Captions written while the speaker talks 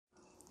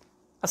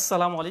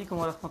আসসালামু আলাইকুম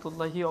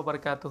রহমতুল্লাহি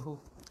ওবরকাতুহু।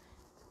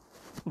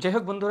 যাই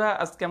হোক বন্ধুরা,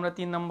 আজকে আমরা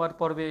 3 নম্বর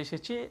পর্বে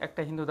এসেছি।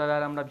 একটা হিন্দু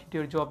দাদার আমরা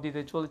ভিডিওর জবাব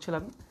দিতে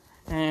চলছিলাম,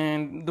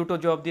 দুটো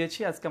জবাব দিয়েছি।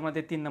 আজকে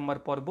আমাদের 3 নম্বর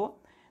পর্ব।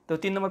 তো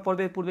 3 নম্বর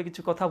পর্বের পূর্বে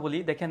কিছু কথা বলি।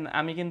 দেখেন,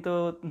 আমি কিন্তু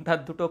তার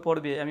দুটো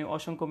পর্বে আমি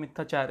অসংখ্য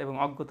মিথ্যাচার এবং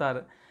অজ্ঞতার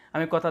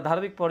আমি কথা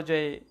ধারাবাহিক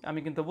পর্যায়ে আমি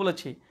কিন্তু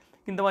বলেছি।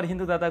 কিন্তু আমার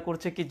হিন্দু দাদা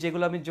করছে কি,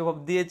 যেগুলো আমি জবাব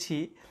দিয়েছি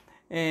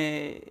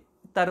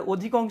তার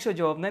অধিকাংশ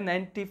জবাব নেয়,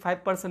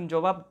 95%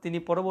 জবাব তিনি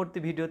পরবর্তী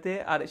ভিডিওতে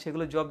আর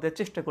সেগুলো জবাব দেওয়ার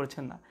চেষ্টা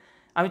করছেন না।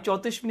 আমি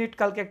 34 মিনিট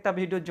কালকে একটা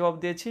ভিডিও জবাব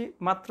দিয়েছি,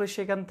 মাত্র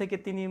সেখান থেকে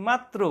তিনি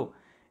মাত্র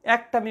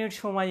 1 মিনিট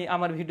সময়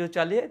আমার ভিডিও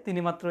চালিয়ে তিনি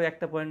মাত্র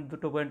 1 পয়েন্ট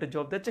 2 পয়েন্টের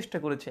জবাব দেওয়ার চেষ্টা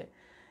করেছে।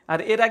 আর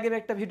এর আগে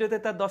একটা ভিডিওতে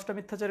তার 10টা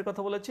মিথ্যাচারের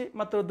কথা বলেছি,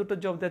 মাত্র 2টো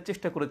জবাব দেওয়ার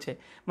চেষ্টা করেছে।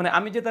 মানে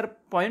আমি যে তার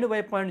পয়েন্ট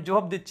বাই পয়েন্ট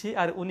জবাব দিচ্ছি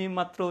আর উনি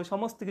মাত্র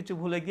সমস্ত কিছু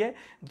ভুলে গিয়ে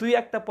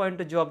 2-1টা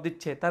পয়েন্টে জবাব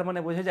দিচ্ছে। তার মানে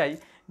বোঝা যায়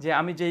যে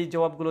আমি যেই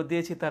জবাবগুলো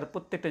দিয়েছি তার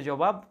প্রত্যেকটা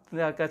জবাব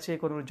তার কাছে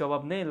কোনো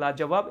জবাব নেই,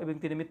 লাজবাব, এবং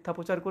তিনি মিথ্যা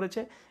প্রচার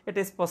করেছে। এটা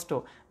স্পষ্ট।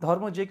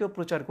 ধর্ম যে কেউ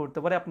প্রচার করতে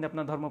পারে, আপনি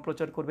আপনার ধর্ম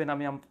প্রচার করবেন,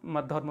 আমি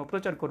আমার ধর্ম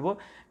প্রচার করব,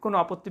 কোনো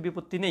আপত্তি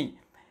বিপত্তি নেই।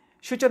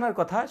 সূচনার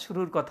কথা,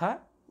 শুরুর কথা,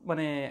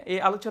 মানে এই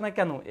আলোচনা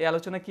কেন? এই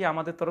আলোচনা কি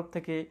আমাদের তরফ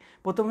থেকে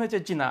প্রথম হয়েছে?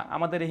 জি না,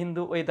 আমাদের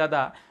হিন্দু ওই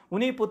দাদা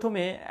উনি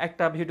প্রথমে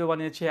একটা ভিডিও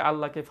বানিয়েছে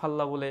আল্লাহকে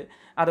ফাল্লা বলে,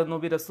 আর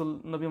নবী রাসূল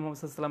নবী মুহাম্মদ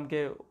সাল্লাল্লাহু আলাইহি ওয়াসাল্লামকে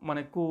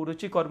মানে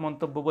কুরুচিকর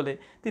মন্তব্য বলে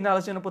তিনি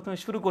আলোচনা প্রথমে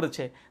শুরু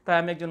করেছে। তাই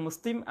আমি একজন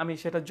মুসলিম, আমি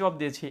সেটা জবাব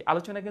দিয়েছি।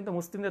 আলোচনা কিন্তু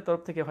মুসলিমদের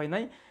তরফ থেকে হয়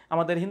নাই,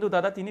 আমাদের হিন্দু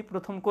দাদা তিনি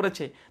প্রথম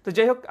করেছে। তো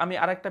যাই হোক, আমি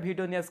আরেকটা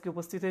ভিডিও নিয়ে আজকে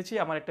উপস্থিত হয়েছি।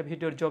 আমার একটা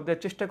ভিডিওর জবাব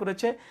দেওয়ার চেষ্টা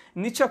করেছে,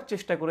 নিছক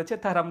চেষ্টা করেছে,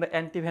 তার আমরা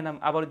অ্যান্টিভেনাম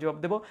আবার জবাব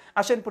দেবো।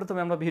 আসেন প্রথমে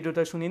আমরা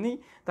ভিডিওটা শুনে নিই,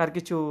 তার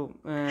কিছু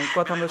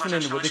কথা আমরা শুনে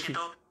নেব। দেখি,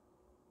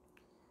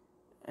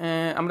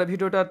 আমরা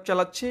ভিডিওটা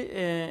চালাচ্ছি,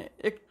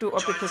 একটু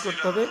অপেক্ষা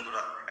করতে হবে।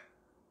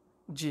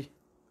 জি,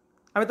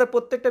 আমি তার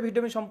প্রত্যেকটা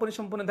ভিডিও আমি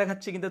সম্পূর্ণ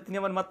দেখাচ্ছি, কিন্তু তিনি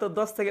আমার মাত্র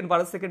 10 সেকেন্ড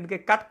 12 সেকেন্ডকে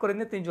কাট করে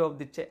নিয়ে তিনি জবাব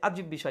দিচ্ছে।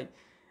 আজীব বিষয়।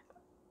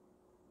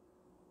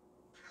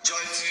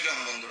 জয় শ্রীরাম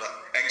বন্ধুরা,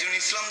 একজন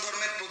ইসলাম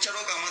ধর্মের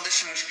প্রচারক আমাদের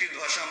সংস্কৃত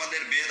ভাষা,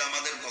 আমাদের বেদ,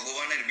 আমাদের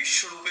ভগবানের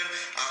বিশ্বরূপের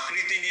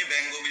আকৃতি নিয়ে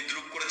ব্যঙ্গ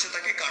বিদ্রুপ করেছে,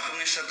 তাকে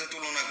কার্টুনের সাথে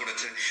তুলনা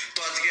করেছে। তো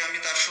আজকে আমি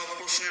তার সব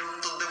প্রশ্নের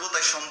উত্তর দেব,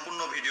 তাই সম্পূর্ণ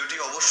ভিডিওটি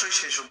অবশ্যই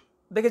শেষ হবে।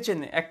 দেখেছেন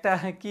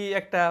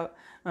একটা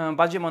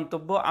বাজে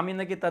মন্তব্য। আমি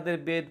নাকি তাদের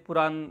বেদ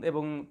পুরাণ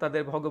এবং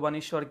তাদের ভগবান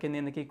ঈশ্বরকে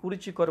নিয়ে নাকি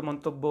কুরুচিকর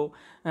মন্তব্য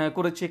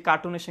করেছি,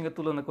 কার্টুনের সঙ্গে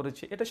তুলনা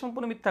করেছি। এটা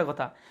সম্পূর্ণ মিথ্যা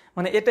কথা।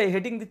 মানে এটা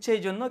হেডিং দিচ্ছে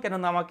এই জন্য,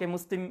 কেননা আমাকে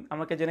মুসলিম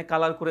আমাকে জেনে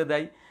কালার করে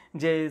দেয়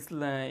যে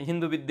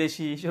হিন্দু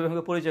বিদ্বেষী হিসেবে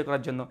আমাকে পরিচয়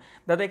করার জন্য।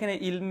 দাদা, এখানে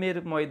ইলমের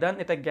ময়দান,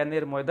 এটা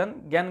জ্ঞানের ময়দান,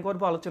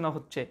 জ্ঞানগর্ভ আলোচনা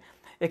হচ্ছে।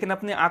 এখানে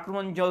আপনি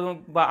আক্রমণজনক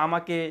বা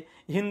আমাকে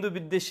হিন্দু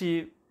বিদ্বেষী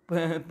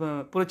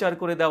প্রচার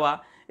করে দেওয়া,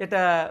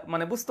 এটা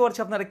মানে বুঝতে পারছি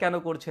আপনারা কেন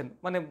করছেন।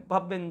 মানে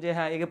ভাববেন যে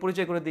হ্যাঁ, একে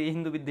পরিচয় করে দিই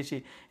হিন্দু বিদ্বেষী,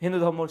 হিন্দু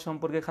ধর্ম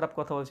সম্পর্কে খারাপ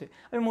কথা বলছে।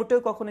 আমি মোটেও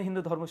কখনো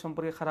হিন্দু ধর্ম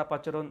সম্পর্কে খারাপ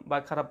আচরণ বা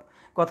খারাপ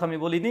কথা আমি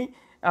বলিনি।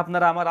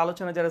 আপনারা আমার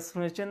আলোচনা যারা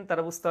শুনেছেন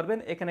তারা বুঝতে পারবেন।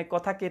 এখানে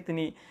কথাকে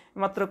তিনি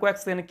মাত্র কয়েক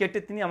সেকেন্ড কেটে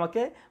তিনি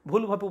আমাকে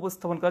ভুলভাবে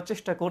উপস্থাপন করার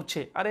চেষ্টা করছে।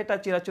 আর এটা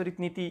চিরাচরিত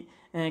নীতি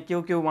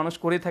কেউ মানুষ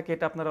করে থাকে,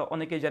 এটা আপনারা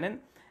অনেকেই জানেন।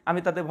 আমি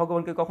তাদের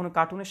ভগবানকে কখনো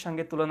কার্টুনের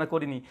সঙ্গে তুলনা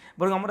করিনি,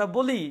 বরং আমরা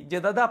বলি যে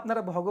দাদা,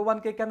 আপনারা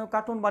ভগবানকে কেন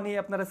কার্টুন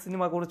বানিয়ে আপনারা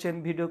সিনেমা করছেন,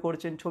 ভিডিও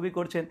করছেন, ছবি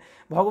করছেন,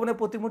 ভগবানের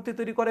প্রতিমূর্তি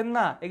তৈরি করেন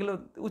না, এগুলো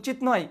উচিত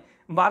নয়।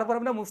 বারবার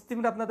আমরা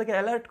মুসলিমরা আপনাদেরকে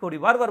অ্যালার্ট করি,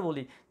 বারবার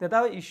বলি দাদা,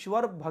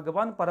 ঈশ্বর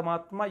ভগবান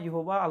পরমাত্মা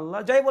ইহোবা আল্লাহ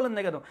যাই বলেন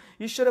না কেন,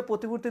 ঈশ্বরের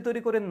প্রতিমূর্তি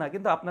তৈরি করেন না।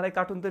 কিন্তু আপনারাই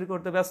কার্টুন তৈরি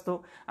করতে ব্যস্ত,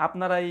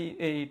 আপনারাই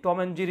এই টম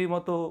অ্যান্ড জেরির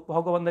মতো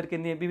ভগবানদেরকে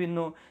নিয়ে বিভিন্ন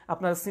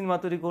আপনারা সিনেমা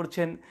তৈরি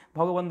করছেন,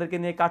 ভগবানদেরকে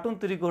নিয়ে কার্টুন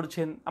তৈরি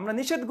করছেন। আমরা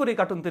নিষেধ করি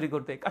কার্টুন তৈরি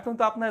করতে, কার্টুন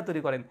তো আপনারা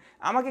তৈরি করেন।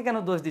 আমাকে কেন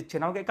দোষ দিচ্ছেন?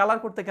 আমাকে কালার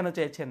করতে কেন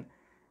চাইছেন?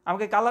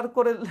 আমাকে কালার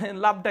করে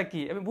লাভটা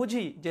কি? আমি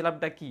বুঝি যে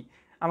লাভটা কি।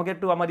 আমাকে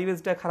একটু আমার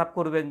ইমেজটা খারাপ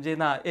করবেন যে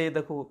না, এই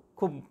দেখো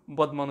খুব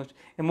বদমানুষ,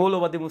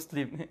 মৌলবাদী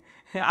মুসলিম,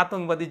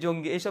 আতঙ্কবাদী,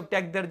 জঙ্গি, এইসব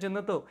ট্যাগ দেওয়ার জন্য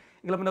তো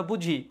এগুলো আমরা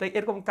বুঝি। তাই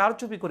এরকম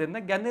কারচুপি করেন না,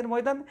 জ্ঞানের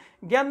ময়দান,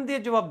 জ্ঞান দিয়ে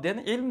জবাব দেন,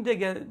 ইলম দিয়ে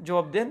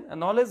জবাব দেন,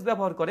 নলেজ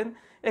ব্যবহার করেন।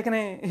 এখানে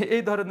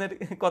এই ধরনের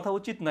কথা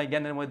উচিত নয়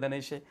জ্ঞানের ময়দানে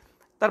এসে।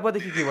 তারপর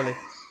দেখি কি বলে।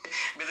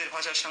 বেদের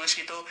ভাষা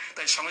সংস্কৃত,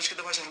 তাই সংস্কৃত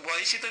ভাষার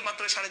বয়সই তো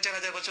মাত্র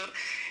 4500 বছর।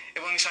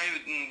 এবং স্বামী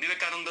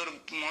বিবেকানন্দর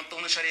মত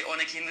অনুসারে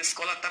অনেক হিন্দু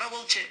স্কলার তারা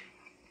বলছে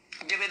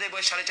যে বেদের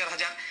বয়স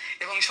 4500,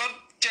 এবং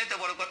সবচাইতে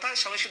বড় কথা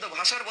সংস্কৃত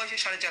ভাষার বয়স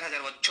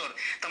 4500 বছর।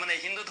 তার মানে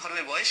হিন্দু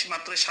ধর্মের বয়স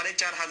মাত্র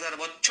 4500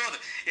 বছর,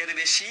 এর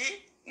বেশি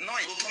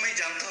নয়। প্রথমেই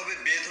জানতে হবে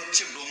বেদ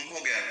হচ্ছে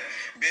ব্রহ্মজ্ঞান।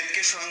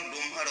 বেদকে স্বয়ং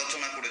ব্রহ্মা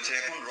রচনা করেছে।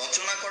 এখন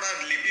রচনা করা আর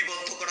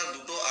লিপিবদ্ধ করা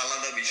দুটো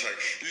আলাদা বিষয়।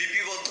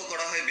 লিপিবদ্ধ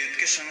করা হয়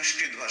বেদকে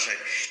সংস্কৃত ভাষায়,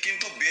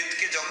 কিন্তু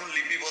বেদকে যখন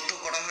লিপিবদ্ধ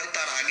করা হয়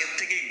তার আগের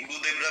থেকেই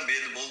গুরুদেবরা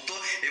বেদ বলতো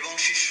এবং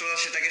শিষ্যরা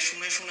সেটাকে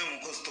শুনে শুনে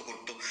মুখস্থ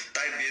করত।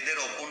 তাই বেদের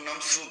অপর নাম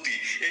শ্রুতি।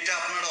 এটা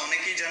আপনারা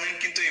অনেকেই জানেন,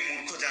 কিন্তু এই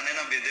মূর্খ জানে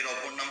না বেদের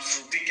অপর নাম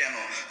শ্রুতি কেন।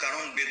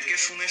 কারণ বেদকে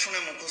শুনে শুনে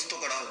মুখস্থ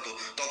করা হতো,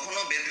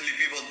 তখনও বেদ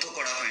লিপিবদ্ধ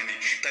করা হয়নি।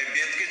 তাই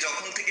বেদকে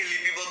যখন থেকে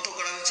লিপিবদ্ধ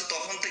করা হচ্ছে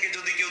তখন থেকে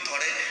যদি কেউ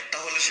ধরে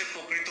তাহলে সে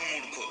প্রকৃত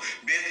মূর্খ।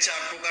 বেদ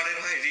 4 প্রকারের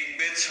হয়: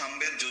 ঋগ্বেদ,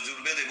 সামবেদ,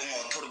 যজুর্বেদ এবং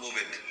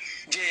অথর্ববেদ।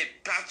 যে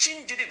প্রাচীন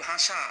যদি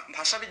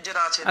ভাষাবিদ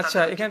যারা আছে,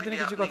 আচ্ছা, এখানে তিনি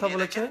কিছু কথা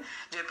বলেছে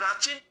যে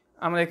প্রাচীন,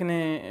 আমরা এখানে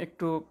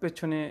একটু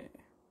পেছনে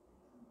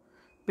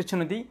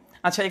পেছনে দিই।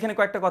 আচ্ছা, এখানে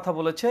কয়েকটা কথা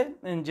বলেছে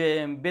যে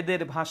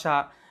বেদের ভাষা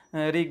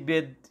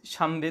ঋগ্বেদ,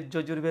 সামবেদ,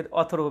 যজুর্বেদ,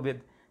 অথর্ববেদ।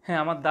 হ্যাঁ,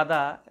 আমার দাদা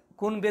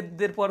কোন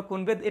বেদের পর কোন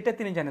বেদ এটা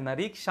তিনি জানেন না,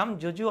 ঋক, সাম,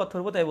 যজু,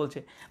 অথর্ব তাই বলছে।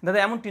 দাদা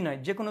এমনটি নয়,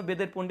 যে কোনো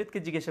বেদের পণ্ডিতকে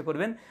জিজ্ঞাসা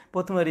করবেন,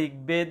 প্রথমে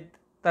ঋগ্বেদ,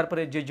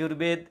 তারপরে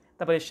যজুর্বেদ,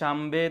 তারপরে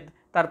সামবেদ,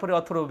 তারপরে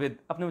অথর্ববেদ।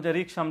 আপনি বলছেন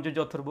ঋক, সাম, যজু,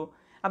 অথর্ব,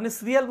 আপনি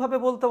সিরিয়ালভাবে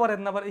বলতে পারেন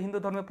না, আবার হিন্দু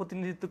ধর্মের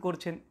প্রতিনিধিত্ব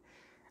করছেন।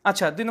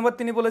 আচ্ছা, 2 নম্বর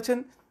তিনি বলেছেন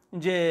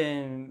যে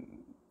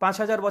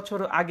 5000 বছর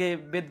আগে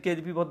বেদকে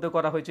লিপিবদ্ধ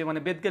করা হয়েছে, মানে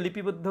বেদকে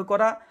লিপিবদ্ধ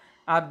করা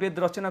আর বেদ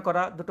রচনা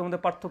করা দুটোর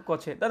মধ্যে পার্থক্য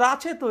আছে। দাদা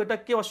আছে তো, এটা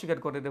কে অস্বীকার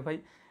করে রে ভাই?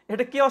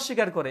 এটা কে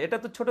অস্বীকার করে? এটা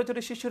তো ছোট ছোট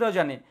শিশুরাও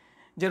জানে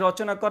যে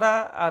রচনা করা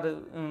আর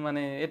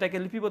মানে এটাকে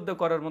লিপিবদ্ধ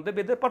করার মধ্যে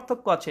বেদের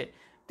পার্থক্য আছে।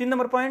 3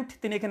 নম্বর পয়েন্ট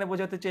তিনি এখানে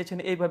বোঝাতে চেয়েছেন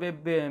এইভাবে,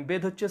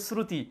 বেদ হচ্ছে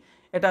শ্রুতি,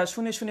 এটা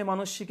শুনে শুনে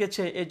মানুষ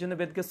শিখেছে, এই জন্য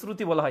বেদকে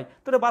শ্রুতি বলা হয়।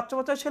 তো বাচ্চা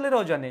বাচ্চা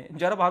ছেলেরাও জানে,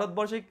 যারা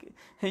ভারতবর্ষে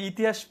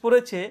ইতিহাস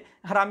পড়েছে।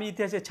 আর আমি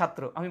ইতিহাসের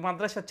ছাত্র, আমি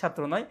মাদ্রাসার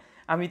ছাত্র নয়,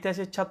 আমি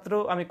ইতিহাসের ছাত্র,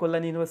 আমি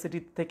কল্যাণ ইউনিভার্সিটি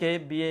থেকে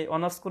বিএ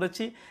অনার্স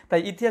করেছি,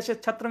 তাই ইতিহাসের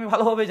ছাত্র, আমি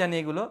ভালোভাবে জানি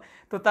এগুলো।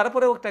 তো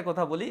তারপরেও একটা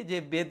কথা বলি যে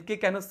বেদকে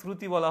কেন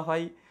শ্রুতি বলা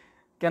হয়,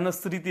 কেন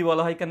স্মৃতি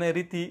বলা হয়, কেন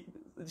রীতি,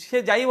 সে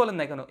যাই বলেন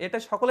না কেন, এটা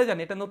সকলে জানে,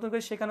 এটা নতুন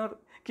করে শেখানোর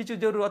কিছু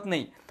জরুরত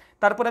নেই।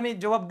 তারপর আমি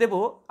জবাব দেব,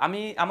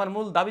 আমার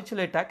মূল দাবি ছিল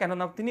এটা,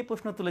 কেননা তিনি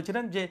প্রশ্ন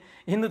তুলেছিলেন যে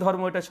হিন্দু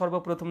ধর্ম এটা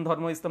সর্বপ্রথম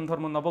ধর্ম, ইসলাম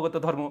ধর্ম নবগত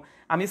ধর্ম।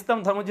 আমি ইসলাম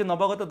ধর্ম যে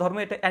নবগত ধর্ম,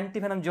 এটা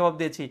অ্যান্টিভেনাম জবাব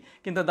দিয়েছি,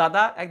 কিন্তু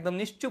দাদা একদম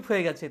নিশ্চুপ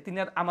হয়ে গেছে, তিনি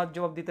আর আমার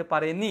জবাব দিতে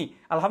পারেনি।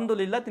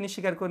 আলহামদুলিল্লাহ, তিনি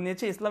স্বীকার করে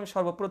নিয়েছে ইসলাম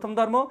সর্বপ্রথম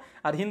ধর্ম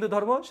আর হিন্দু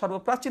ধর্ম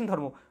সর্বপ্রাচীন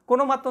ধর্ম।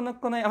 কোনো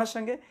মাত্রানক্য নয় আমার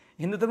সঙ্গে,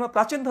 হিন্দু ধর্ম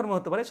প্রাচীন ধর্ম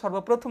হতে পারে,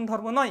 সর্বপ্রথম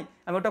ধর্ম নয়।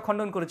 আমি ওটা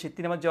খণ্ডন করেছি,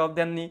 তিনি আমার জবাব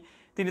দেননি।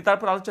 তিনি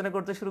তারপর আলোচনা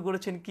করতে শুরু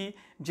করেছেন কি,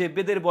 যে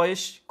বেদের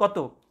বয়স কত।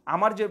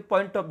 আমার যে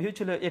পয়েন্ট অফ ভিউ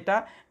ছিল এটা,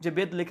 যে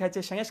বেদ লেখা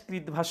আছে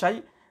সংস্কৃত ভাষায়,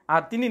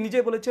 আর তিনি নিজে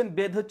বলেছেন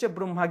বেদ হচ্ছে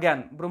ব্রহ্মা জ্ঞান,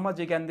 ব্রহ্মা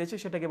যে জ্ঞান দিয়েছে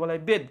সেটাকে বলা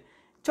হয় বেদ।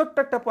 ছোট্ট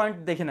একটা পয়েন্ট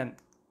দেখে নেন,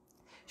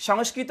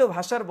 সংস্কৃত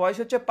ভাষার বয়স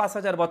হচ্ছে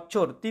 5000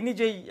 বছর। তিনি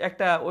যেই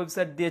একটা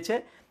ওয়েবসাইট দিয়েছে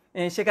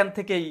সেখান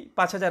থেকেই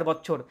 5000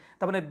 বছর।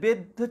 তার মানে বেদ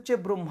হচ্ছে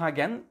ব্রহ্মা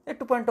জ্ঞান।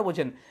 একটু পয়েন্টটা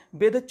বোঝেন,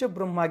 বেদ হচ্ছে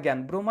ব্রহ্মা জ্ঞান,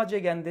 ব্রহ্মা যে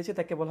জ্ঞান দিয়েছে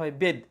তাকে বলা হয়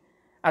বেদ।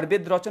 আর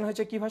বেদ রচনা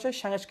হয়েছে কি ভাষায়?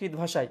 সংস্কৃত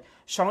ভাষায়।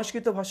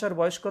 সংস্কৃত ভাষার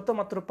বয়স কত?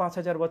 মাত্র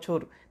 5000 বছর।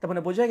 তার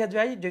মানে বোঝা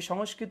যায় যে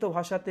সংস্কৃত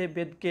ভাষাতে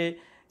বেদকে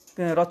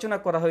রচনা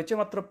করা হয়েছে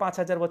মাত্র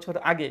 5000 বছর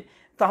আগে।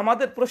 তো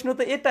আমাদের প্রশ্ন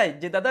তো এটাই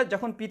যে দাদা,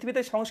 যখন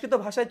পৃথিবীতে সংস্কৃত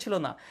ভাষায় ছিল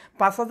না,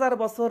 5000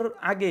 বছর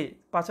আগে,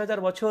 5000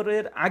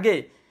 বছরের আগে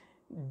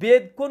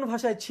বেদ কোন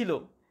ভাষায় ছিল?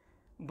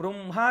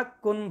 ব্রহ্মা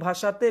কোন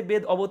ভাষাতে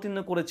বেদ অবতীর্ণ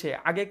করেছে?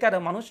 আগেকার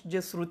মানুষ যে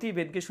শ্রুতি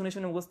বেদকে শুনে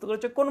শুনে মুখস্থ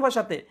করেছে কোন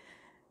ভাষাতে?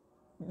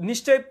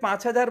 নিশ্চয়ই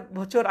 5000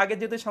 বছর আগে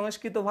যেহেতু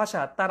সংস্কৃত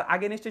ভাষা, তার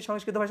আগে নিশ্চয়ই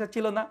সংস্কৃত ভাষা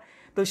ছিল না।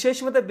 তো সেই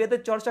সময়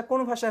বেদের চর্চা কোন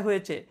ভাষায়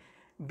হয়েছে?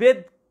 বেদ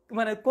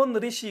মানে কোন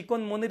ঋষি, কোন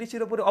মনি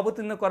ঋষির উপরে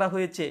অবতীর্ণ করা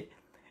হয়েছে?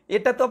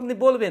 এটা তো আপনি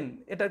বলবেন,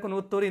 এটার কোনো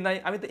উত্তরই নাই।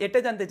 আমি তো এটা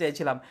জানতে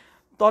চাইছিলাম।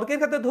 তর্কের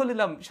ক্ষেত্রে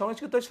ধরলাম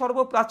সংস্কৃত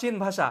সর্বপ্রাচীন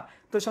ভাষা,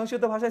 তো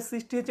সংস্কৃত ভাষার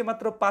সৃষ্টি হয়েছে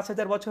মাত্র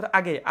 5000 বছর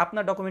আগে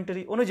আপনার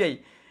ডকুমেন্টারি অনুযায়ী।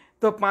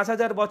 তো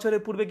 5000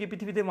 বছরের পূর্বে কি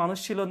পৃথিবীতে মানুষ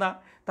ছিল না?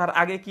 তার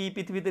আগে কি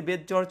পৃথিবীতে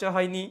বেদ চর্চা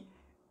হয়নি?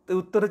 তো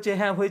উত্তর হচ্ছে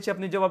হ্যাঁ হয়েছে,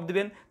 আপনি জবাব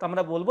দেবেন। তো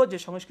আমরা বলবো যে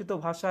সংস্কৃত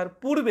ভাষার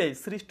পূর্বে,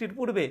 সৃষ্টির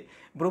পূর্বে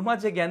ব্রহ্মা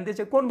যে জ্ঞান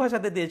দিয়েছে কোন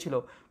ভাষাতে দিয়েছিল,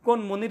 কোন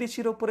মনি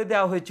ঋষির ওপরে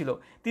দেওয়া হয়েছিল?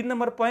 3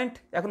 নম্বর পয়েন্ট,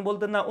 এখন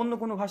বলতেন না অন্য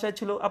কোনো ভাষায়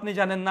ছিল, আপনি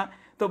জানেন না।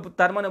 তো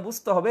তার মানে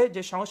বুঝতে হবে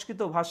যে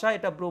সংস্কৃত ভাষা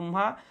এটা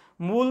ব্রহ্মা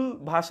মূল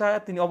ভাষা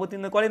তিনি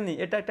অবতীর্ণ করেননি,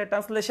 এটা একটা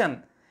ট্রান্সলেশন,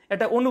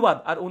 এটা অনুবাদ।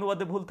 আর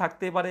অনুবাদে ভুল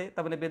থাকতে পারে,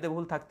 তার মানে বেদে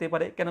ভুল থাকতে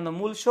পারে, কেননা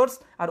মূল সোর্স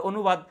আর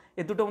অনুবাদ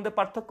এই দুটোর মধ্যে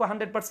পার্থক্য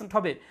 100%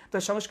 হবে। তো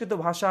সংস্কৃত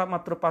ভাষা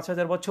মাত্র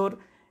 5000 বছর।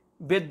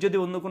 বেদ যদি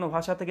অন্য কোনো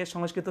ভাষা থেকে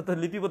সংস্কৃততে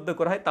লিপিবদ্ধ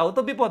করা হয় তাও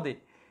তো বিপদে।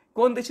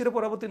 কোন দেশের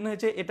উপর অবতীর্ণ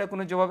হয়েছে এটা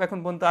কোনো জবাব এখন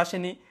পর্যন্ত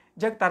আসেনি।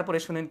 যাক, তারপরে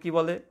শুনেন কি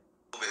বলে।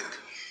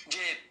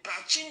 যে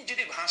প্রাচীন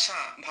যদি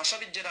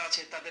ভাষাবিদ যারা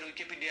আছে তাদের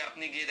উইকিপিডিয়া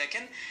আপনি গিয়ে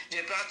দেখেন যে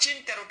প্রাচীন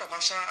 13টা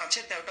ভাষা আছে,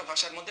 13টা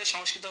ভাষার মধ্যে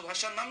সংস্কৃত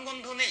ভাষার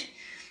নামগন্ধ নেই।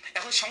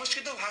 এখন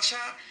সংস্কৃত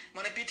ভাষা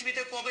মানে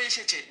পৃথিবীতে কবে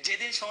এসেছে?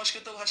 যেদিন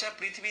সংস্কৃত ভাষা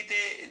পৃথিবীতে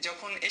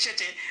যখন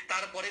এসেছে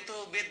তারপরে তো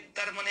বেদ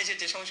তার মানে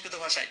এসেছে সংস্কৃত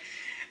ভাষায়।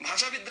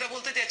 ভাষাবিদরা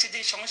বলতে চাইছে যে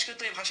সংস্কৃত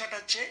এই ভাষাটা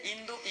হচ্ছে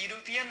ইন্দো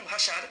ইউরোপিয়ান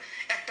ভাষার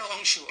একটা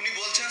অংশ। উনি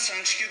বলছেন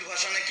সংস্কৃত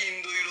ভাষা নাকি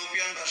ইন্দো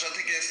ইউরোপিয়ান ভাষা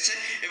থেকে এসেছে,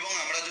 এবং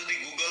আমরা যদি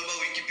গুগল বা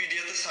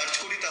উইকিপিডিয়াতে সার্চ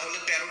করি তাহলে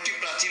 13টি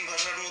প্রাচীন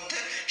ভাষার মধ্যে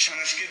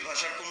সংস্কৃত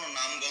ভাষার কোনো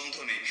নামগন্ধ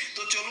নেই।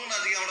 তো চলুন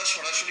আজকে আমরা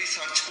সরাসরি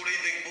সার্চ করেই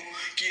দেখব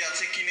কি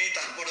আছে কি নেই,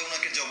 তারপরে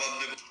ওনাকে জবাব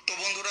দেব। তো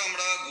বন্ধুরা,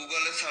 আমরা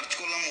গুগলে সার্চ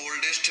করলাম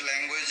oldest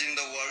language in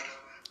the world.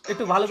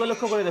 একটু ভালো করে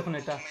লক্ষ্য করে দেখুন,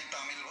 এটা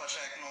তামিল ভাষা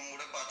 1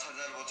 নম্বরে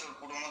 5000 বছর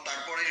পুরনো,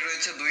 তারপরেই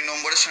রয়েছে 2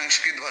 নম্বরে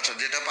সংস্কৃত ভাষা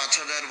যেটা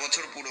 5000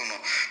 বছর পুরনো,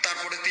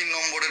 তারপরে 3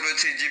 নম্বরে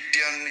রয়েছে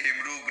ইজিপ্টিয়ান,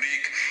 হিব্রু,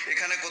 গ্রিক।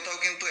 এখানে কোথাও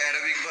কিন্তু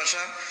অ্যারাবিক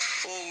ভাষা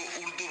ও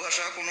উর্দু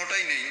ভাষা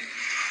কোনোটাই নেই।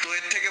 তো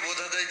এর থেকে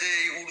বোঝা যায় যে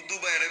এই উর্দু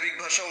বা অ্যারাবিক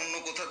ভাষা অন্য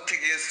কোথা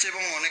থেকে এসছে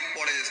এবং অনেক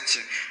পরে এসছে।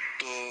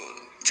 তো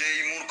যেই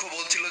মূর্খ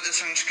বলছিল যে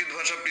সংস্কৃত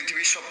ভাষা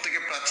পৃথিবীর সব থেকে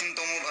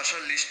প্রাচীনতম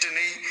ভাষার লিস্টে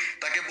নেই,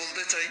 তাকে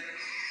বলতে চাই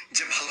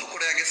যে ভালো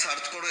করে আগে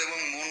সার্চ করো এবং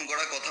মন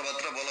গড়া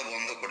কথাবার্তা বলা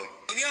বন্ধ করো।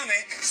 দুনিয়া মে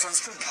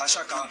সংস্কৃত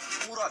ভাষা কা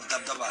পুরা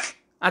দবদবা है।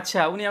 আচ্ছা,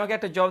 উনি আমাকে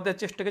একটা জবাব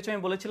দেওয়ার চেষ্টা করেছে।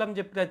 আমি বলেছিলাম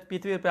যে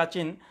পৃথিবীর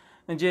প্রাচীন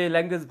যে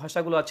ল্যাঙ্গুয়েজ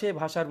ভাষাগুলো আছে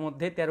ভাষার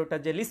মধ্যে 13টা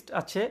যে লিস্ট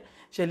আছে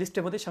সেই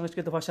লিস্টের মধ্যে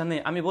সংস্কৃত ভাষা নেই।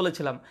 আমি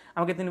বলেছিলাম,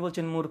 আমাকে তিনি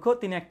বলছেন মূর্খ।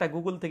 তিনি একটা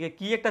গুগল থেকে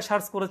কি একটা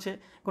সার্চ করেছে,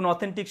 কোনো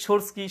অথেন্টিক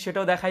সোর্স কি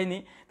সেটাও দেখায়নি।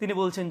 তিনি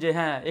বলছেন যে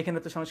হ্যাঁ এখানে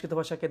তো সংস্কৃত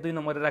ভাষাকে 2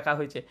 নম্বরে রাখা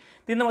হয়েছে।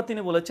 3 নম্বর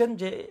তিনি বলেছেন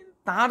যে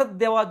তার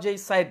দেওয়া যেই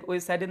সাইট ওই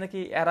সাইডে নাকি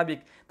অ্যারাবিক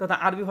তথা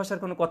আরবি ভাষার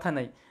কোনো কথা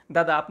নাই।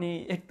 দাদা আপনি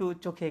একটু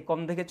চোখে কম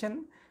দেখেছেন,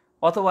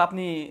 অথবা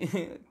আপনি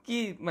কি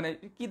মানে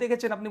কি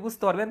দেখেছেন আপনি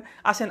বুঝতে পারবেন।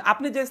 আসেন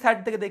আপনি যে সাইট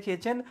থেকে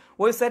দেখিয়েছেন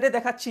ওই সাইডে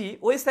দেখাচ্ছি,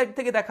 ওই সাইড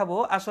থেকে দেখাবো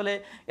আসলে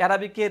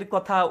অ্যারাবিকের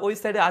কথা ওই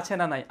সাইডে আছে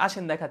না নাই,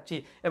 আসেন দেখাচ্ছি।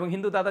 এবং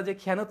হিন্দু দাদা যে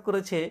খেয়ানত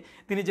করেছে,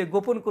 তিনি যে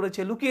গোপন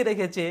করেছে, লুকিয়ে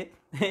রেখেছে,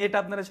 এটা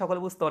আপনারা সকলে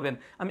বুঝতে পারবেন।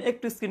 আমি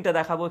একটু স্ক্রিনটা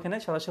দেখাবো এখানে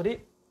সরাসরি।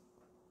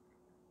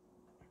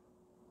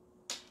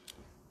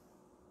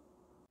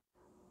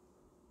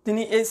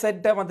 তিনি এই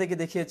সাইডটা আমাদেরকে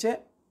দেখিয়েছে,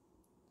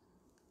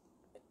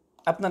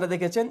 আপনারা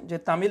দেখেছেন যে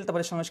তামিল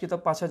তারপরে সংস্কৃত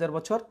 5000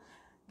 বছর।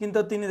 কিন্তু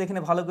তিনি দেখেন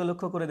ভালো করে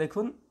লক্ষ্য করে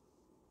দেখুন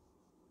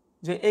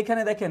যে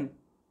এইখানে দেখেন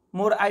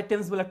মোর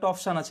আইটেমস বলে একটা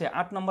অপশান আছে,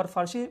 8 নম্বর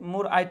ফার্সি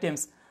মোর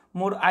আইটেমস।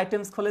 মোর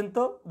আইটেমস খোলেন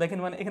তো দেখেন,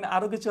 মানে এখানে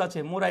আরও কিছু আছে।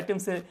 মোর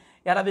আইটেমসে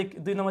অ্যারাবিক,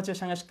 2 নম্বর হচ্ছে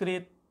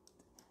সংস্কৃত,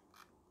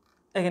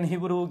 এখানে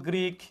হিব্রু,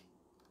 গ্রিক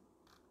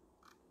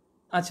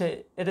আছে,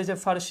 এটা হচ্ছে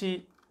ফার্সি।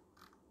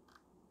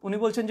 উনি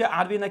বলছেন যে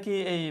আরবি নাকি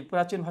এই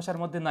প্রাচীন ভাষার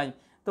মধ্যে নাই।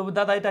 তো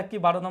দাদা এটা কি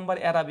 12 নম্বর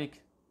অ্যারাবিক?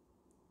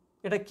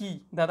 এটা কি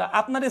দাদা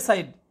আপনার এই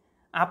সাইড,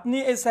 আপনি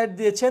এই সাইড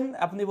দিয়েছেন,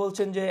 আপনি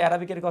বলছেন যে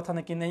অ্যারাবিকের কথা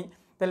নাকি নেই।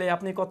 তাহলে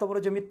আপনি কত বড়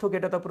যে মিথ্যক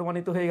এটা তো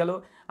প্রমাণিত হয়ে গেল।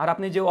 আর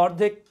আপনি যে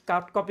অর্ধেক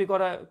কাট কপি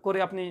করে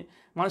আপনি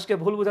মানুষকে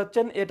ভুল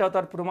বোঝাচ্ছেন, এটাও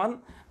তার প্রমাণ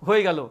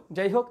হয়ে গেল।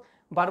 যাই হোক,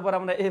 বারবার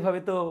আমরা এইভাবে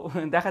তো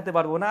দেখাতে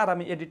পারবো না, আর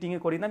আমি এডিটিংয়ে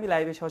করি না, আমি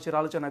লাইভে সরাসরি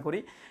আলোচনা করি।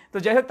 তো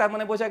যাই হোক, তার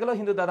মানে বোঝা গেল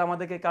হিন্দু দাদা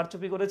আমাদেরকে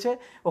কারচুপি করেছে।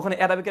 ওখানে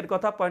অ্যারাবিকের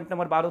কথা পয়েন্ট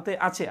নম্বর 12-তে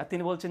আছে, আর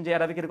তিনি বলছেন যে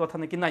অ্যারাবিকের কথা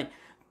নাকি নাই।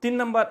 3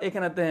 নম্বর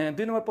এখানে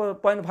 2 নম্বর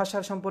পয়েন্ট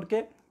ভাষার সম্পর্কে,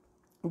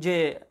 যে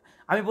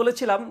আমি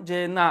বলেছিলাম যে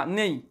না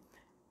নেই,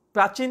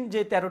 প্রাচীন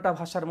যে 13টা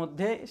ভাষার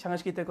মধ্যে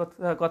সংস্কৃতের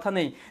কথা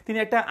নেই। তিনি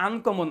একটা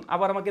আনকমন,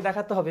 আবার আমাকে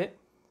দেখাতে হবে,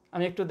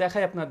 আমি একটু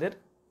দেখাই আপনাদের।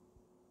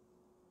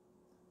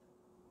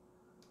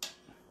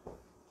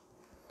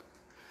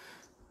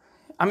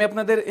 আমি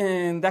আপনাদের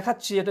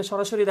দেখাচ্ছি, এটা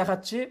সরাসরি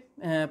দেখাচ্ছি।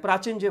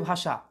 প্রাচীন যে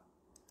ভাষা,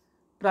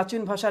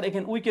 প্রাচীন ভাষার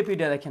এখানে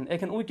উইকিপিডিয়া দেখেন,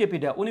 এখানে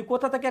উইকিপিডিয়া উনি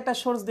কোথা থেকে একটা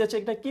সোর্স দিয়েছে,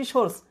 এটা কি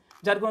সোর্স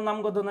যার কোনো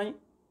নামগত নাই।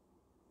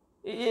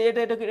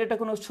 এটা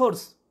কোনো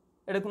সোর্স,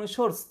 এটা কোনো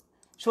সোর্স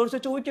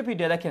হচ্ছে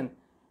উইকিপিডিয়া। দেখেন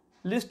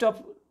list of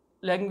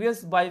language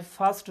by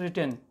first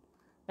written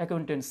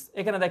accountants,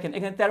 এখানে দেখেন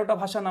এখানে 13টা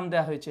ভাষার নাম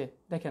দেওয়া হয়েছে।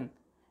 দেখেন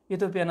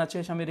ইথিওপিয়ান আছে,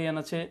 সামিরিয়ান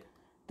আছে,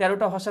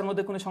 13টা ভাষার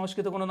মধ্যে কোনো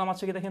সংস্কৃত কোনো নাম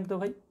আছে কি দেখেন তো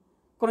ভাই?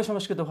 কোনো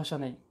সংস্কৃত ভাষা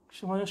নেই,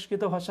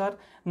 সংস্কৃত ভাষার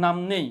নাম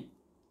নেই,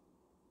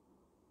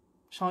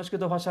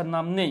 সংস্কৃত ভাষার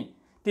নাম নেই।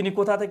 তিনি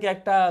কোথা থেকে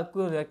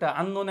একটা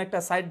আননোন একটা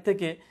সাইট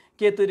থেকে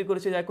কে তৈরি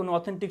করেছে, যার কোনো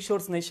অথেন্টিক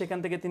সোর্স নেই, সেখান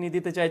থেকে তিনি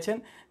দিতে চাইছেন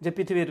যে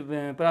পৃথিবীর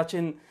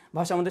প্রাচীন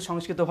ভাষার মধ্যে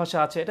সংস্কৃত ভাষা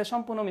আছে। এটা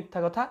সম্পূর্ণ মিথ্যা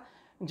কথা,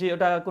 যে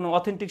ওটা কোনো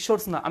অথেন্টিক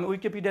সোর্স না। আমি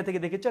উইকিপিডিয়া থেকে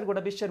দেখেছি, আর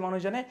গোটা বিশ্বের মানুষ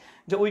জানে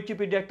যে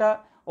উইকিপিডিয়া একটা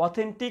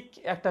অথেন্টিক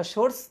একটা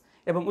সোর্স,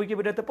 এবং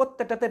উইকিপিডিয়াতে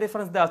প্রত্যেকটাতে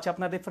রেফারেন্স দেওয়া আছে,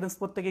 আপনার রেফারেন্স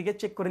প্রত্যেকে গিয়ে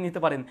চেক করে নিতে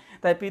পারেন।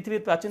 তাই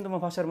পৃথিবীর প্রাচীনতম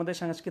ভাষার মধ্যে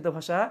সংস্কৃত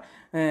ভাষা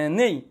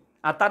নেই।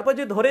 আর তারপর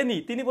যে ধরে নিই,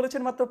 তিনি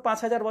বলেছেন মাত্র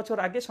 5000 বছর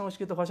আগে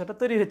সংস্কৃত ভাষাটা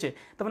তৈরি হয়েছে।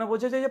 তার মানে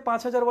বোঝা যায় যে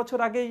 5000 বছর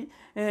আগেই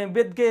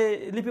বেদকে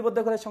লিপিবদ্ধ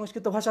করে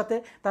সংস্কৃত ভাষাতে।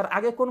 তার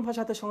আগে কোন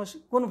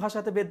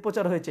ভাষাতে বেদ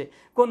প্রচার হয়েছে,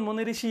 কোন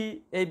মুনি ঋষি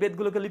এই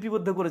বেদগুলোকে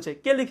লিপিবদ্ধ করেছে,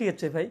 কে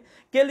লিখেছে ভাই,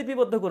 কে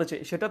লিপিবদ্ধ করেছে,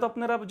 সেটা তো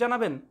আপনারা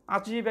জানাবেন।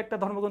 আজীব একটা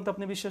ধর্মগ্রন্থ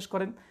আপনি বিশ্বাস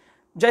করেন।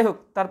 যাই হোক,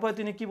 তারপরে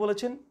তিনি কি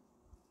বলেছেন,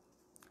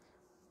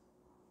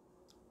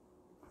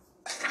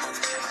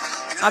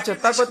 আচ্ছা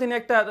তারপর তিনি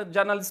একটা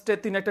জার্নালিস্টের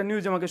তিনি একটা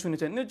নিউজ আমাকে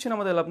শুনেছেন, নিউজ ছিল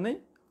আমাদের লাভ নেই।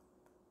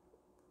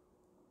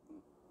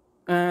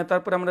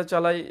 তারপরে আমরা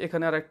চালাই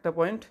এখানে আর একটা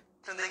পয়েন্ট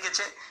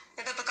দেখেছে,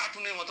 এটা তো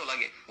কার্টুনের মতো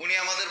লাগে। উনি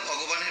আমাদের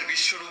ভগবানের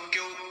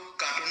বিশ্বরূপকেও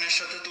কার্টুনের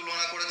সাথে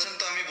তুলনা করেছেন।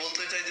 তো আমি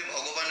বলতে চাই যে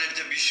ভগবানের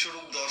যে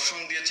বিশ্বরূপ দর্শন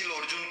দিয়েছিল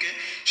অর্জুনকে,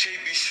 সেই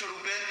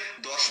বিশ্বরূপে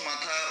 10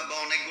 মাথা বা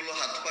অনেকগুলো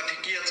হাত পা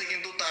ঠিকই আছে,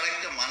 কিন্তু তার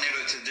একটা মানে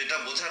রয়েছে যেটা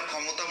বোঝার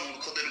ক্ষমতা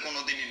মূর্খদের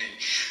কোনোদিনই নেই।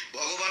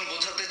 ভগবান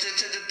বোঝাতে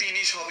চেয়েছে যে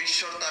তিনি সব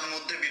ঈশ্বর তার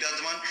মধ্যে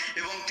বিরাজমান,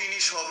 এবং তিনি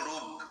সব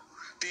রূপ,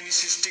 তিনি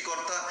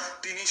সৃষ্টিকর্তা,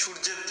 তিনি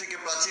সূর্যের থেকে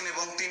প্রাচীন,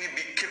 এবং তিনি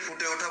বৃক্ষে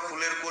ফুটে ওঠা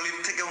ফুলের কলির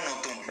থেকেও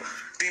নতুন।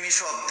 তিনি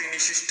সব, তিনি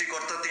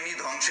সৃষ্টিকর্তা, তিনি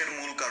ধ্বংসের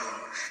মূল কারণ,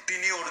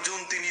 তিনি অর্জুন,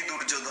 তিনি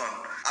দুর্যোধন।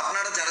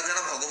 আপনারা যারা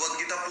যারা ভগবদ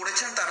গীতা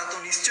পড়েছেন তারা তো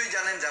নিশ্চয়ই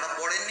জানেন, যারা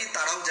পড়েননি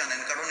তারাও জানেন,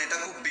 কারণ এটা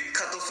খুব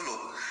বিখ্যাত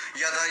শ্লোক।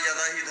 ইয়াদা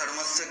ইয়াদা হি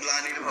ধর্মস্য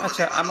গ্লানির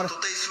ভবতি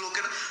ভারততে, এই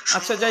শ্লোকের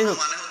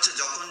মানে হচ্ছে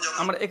যখন যখন।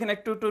 আমরা এখানে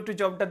একটু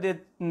জবটা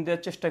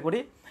দেওয়ার চেষ্টা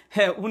করি।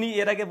 হ্যাঁ, উনি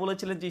এর আগে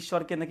বলেছিলেন যে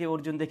ঈশ্বরকে নাকি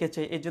অর্জুন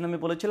দেখেছে, এই জন্য আমি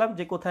বলেছিলাম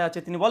যে কোথায় আছে,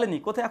 তিনি বলেনি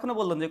কোথায়, এখনো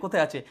বললেন যে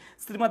কোথায় আছে।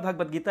 শ্রীমদ্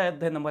ভাগবত গীতা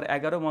অধ্যায় নম্বর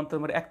 11 মন্ত্র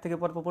নম্বর 1 থেকে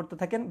পর্ব পড়তে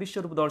থাকেন,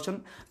 বিশ্বরূপ দর্শন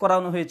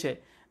করানো হয়েছে।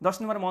 10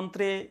 নম্বর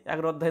মন্ত্রে,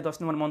 11 অধ্যায় 10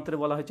 নম্বর মন্ত্রে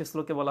বলা হয়েছে,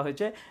 শ্লোকে বলা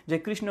হয়েছে যে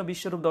কৃষ্ণ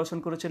বিশ্বরূপ দর্শন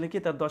করেছিলেন কি,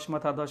 তার 10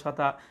 মাথা, 10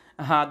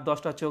 হাত,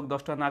 10টা চোখ,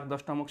 10টা নাক,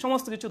 10টা মুখ,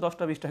 সমস্ত কিছু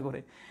 10টা 20টা করে।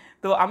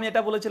 তো আমি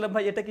এটা বলেছিলাম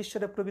ভাই এটা কি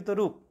ঈশ্বরের প্রকৃত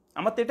রূপ?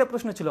 আমার তো এটা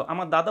প্রশ্ন ছিল।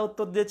 আমার দাদা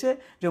উত্তর দিয়েছে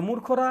যে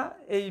মূর্খরা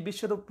এই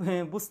বিশ্বরূপ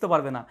বুঝতে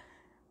পারবে না।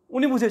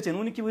 উনি বুঝেছেন।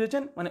 উনি কি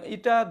বুঝেছেন? মানে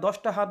এটা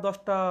 10টা হাত,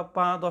 10টা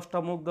পা, 10টা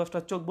মুখ, 10টা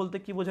চোখ বলতে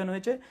কি বোঝানো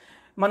হয়েছে?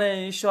 মানে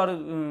ঈশ্বর,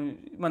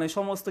 মানে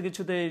সমস্ত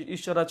কিছুতে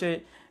ঈশ্বর আছে,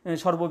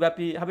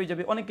 সর্বব্যাপী,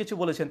 হাবিজাবি অনেক কিছু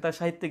বলেছেন তার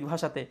সাহিত্যিক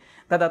ভাষাতে।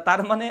 দাদা,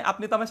 তার মানে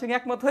আপনি তো আমার সঙ্গে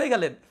একমত হয়ে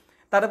গেলেন।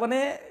 তার মানে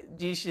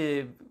যে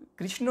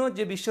কৃষ্ণ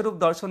যে বিশ্বরূপ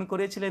দর্শন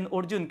করেছিলেন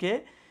অর্জুনকে,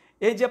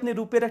 এই যে আপনি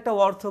রূপের একটা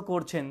অর্থ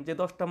করছেন যে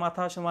 10টা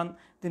মাথা সমান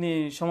তিনি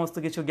সমস্ত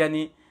কিছু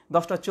জ্ঞানী,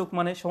 10টা চোখ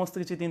মানে সমস্ত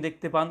কিছু তিনি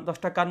দেখতে পান,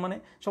 10টা কান মানে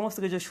সমস্ত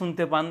কিছু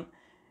শুনতে পান,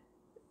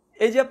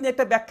 এই যে আপনি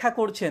একটা ব্যাখ্যা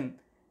করছেন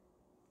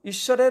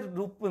ঈশ্বরের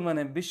রূপ,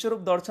 মানে বিশ্বরূপ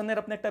দর্শনের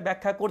আপনি একটা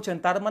ব্যাখ্যা করছেন,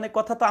 তার মানে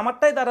কথা তো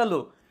আমারটাই দাঁড়ালো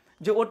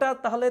যে ওটা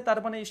তাহলে তার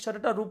মানে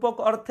ঈশ্বরটা রূপক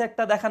অর্থে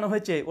একটা দেখানো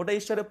হয়েছে, ওটা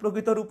ঈশ্বরের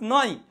প্রকৃত রূপ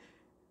নয়।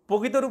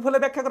 প্রকৃত রূপ হলে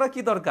ব্যাখ্যা করা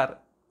কি দরকার?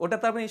 ওটা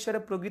তার মানে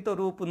ঈশ্বরের প্রকৃত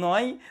রূপ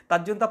নয়,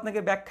 তার জন্য তো আপনাকে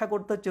ব্যাখ্যা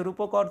করতে হচ্ছে,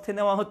 রূপক অর্থে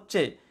নেওয়া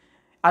হচ্ছে।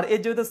 আর এই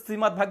যেহেতু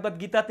শ্রীমদ্ ভাগবত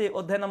গীতাতে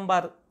অধ্যায়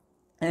নম্বর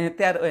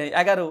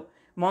 11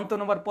 মন্ত্র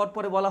নম্বর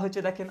পরে বলা হয়েছে,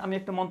 দেখেন আমি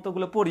একটা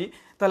মন্ত্রগুলো পড়ি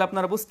তাহলে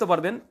আপনারা বুঝতে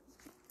পারবেন।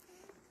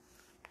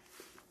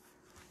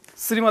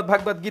 শ্রীমদ্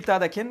ভাগবত গীতা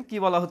দেখেন কি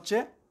বলা হচ্ছে।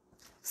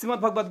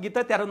 শ্রীমদ্ ভাগবত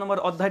গীতা 13 নম্বর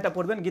অধ্যায়টা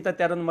পড়বেন, গীতা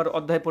 13 নম্বর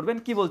অধ্যায় পড়বেন,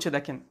 কি বলছে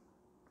দেখেন।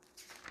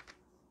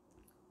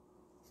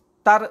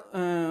 তার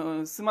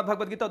শ্রীমদ্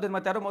ভাগবত গীতা অধ্যায়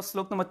 13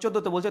 শ্লোক নম্বর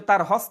 14তে বলছে,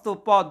 তার হস্ত,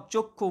 পদ,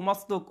 চক্ষু,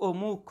 মস্তক ও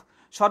মুখ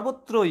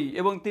সর্বত্রই,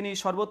 এবং তিনি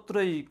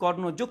সর্বত্রই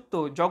কর্ণযুক্ত,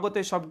 জগতে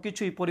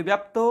সবকিছুই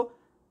পরিব্যাপ্ত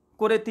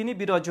করে তিনি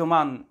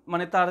বিরাজমান।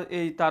 মানে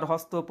তার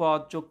হস্ত, পদ,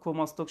 চক্ষু,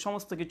 মস্তক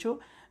সমস্ত কিছু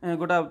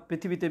গোটা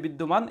পৃথিবীতে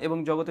বিদ্যমান এবং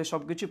জগতে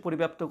সবকিছু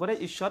পরিব্যাপ্ত করে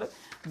ঈশ্বর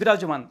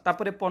বিরাজমান।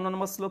 তারপরে 15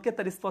 নম্বর শ্লোকে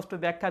তার স্পষ্ট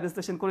ব্যাখ্যা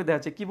বিশ্লেষণ করে দেওয়া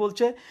আছে। কি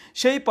বলছে?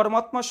 সেই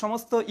পরমাত্মা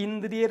সমস্ত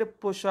ইন্দ্রিয়ের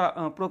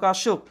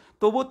প্রকাশক,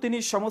 তবু তিনি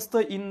সমস্ত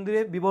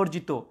ইন্দ্রিয়ে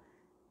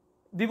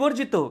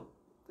বিবর্জিত,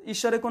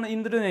 ঈশ্বরের কোনো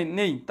ইন্দ্রিয়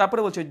নেই।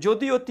 তারপরে বলছে,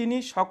 যদিও তিনি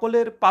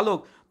সকলের পালক,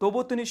 তবু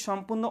তিনি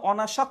সম্পূর্ণ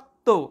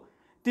অনাসক্ত,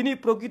 তিনি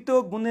প্রকৃত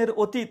গুণের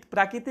অতীত,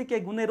 প্রাকৃতিক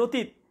গুণের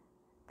অতীত।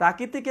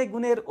 প্রাকৃতিক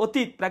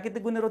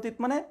গুণের অতীত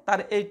মানে তার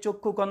এই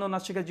চক্ষু, কর্ণ,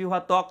 নাসিকা, জিহ্বা,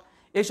 ত্বক,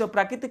 এইসব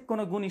প্রাকৃতিক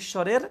কোনো গুণ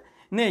ঈশ্বরের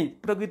নেই।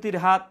 প্রকৃতির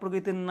হাত,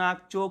 প্রকৃতির নাক,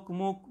 চোখ,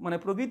 মুখ, মানে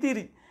প্রকৃতির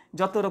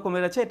যত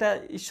রকমের আছে এটা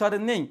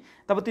ঈশ্বরের নেই।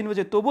 তারপর তিনি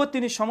বলছে, তবুও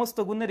তিনি সমস্ত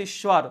গুণের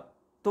ঈশ্বর,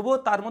 তবুও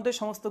তার মধ্যে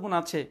সমস্ত গুণ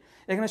আছে।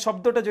 এখানে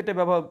শব্দটা যেটা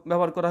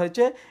ব্যবহার করা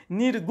হয়েছে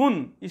নির্গুণ,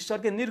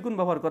 ঈশ্বরকে নির্গুণ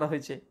ব্যবহার করা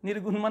হয়েছে।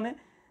 নির্গুণ মানে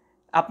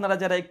আপনারা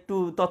যারা একটু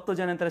তত্ত্ব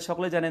জানেন তারা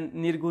সকলে জানেন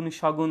নির্গুণ,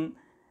 সগুণ,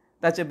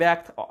 তার হচ্ছে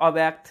ব্যক্ত,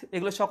 অব্যক্ত,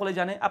 এগুলো সকলে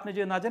জানে। আপনি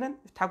যদি না জানেন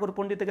ঠাকুর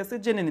পণ্ডিতের কাছে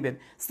জেনে নেবেন।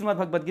 শ্রীমদ্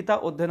ভাগবত গীতা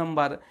অধ্যায়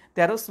নম্বর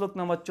 13 শ্লোক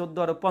নম্বর 14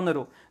 আর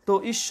 15। তো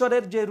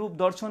ঈশ্বরের যে রূপ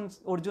দর্শন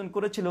অর্জন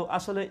করেছিল,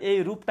 আসলে এই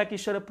রূপটা কি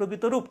ঈশ্বরের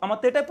প্রকৃত রূপ? আমার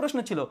তো এটাই প্রশ্ন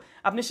ছিল।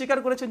 আপনি স্বীকার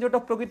করেছেন যে ওটা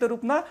প্রকৃত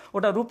রূপ না,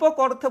 ওটা রূপক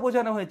অর্থে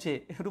বোঝানো হয়েছে,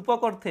 রূপক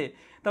অর্থে।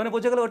 তার মানে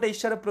বোঝা গেল ওটা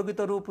ঈশ্বরের প্রকৃত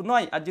রূপ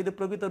নয়। আর যদি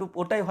প্রকৃত রূপ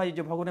ওটাই হয়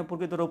যে ভগবানের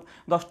প্রকৃত রূপ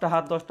 10টা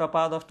হাত, 10টা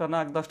পা, 10টা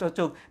নাক, 10টা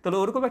চোখ, তাহলে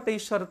ওরকম একটা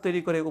ঈশ্বর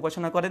তৈরি করে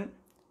উপাসনা করেন,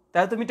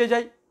 তাহলে তো মিটে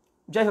যায়।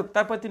 যাই হোক,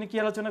 তারপর তিনি কি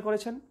আলোচনা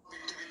করেছেন?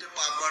 পৃথিবীতে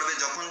পাপ বাড়বে,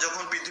 যখন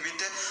যখন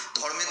পৃথিবীতে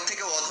ধর্মের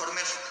থেকে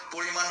অধর্মের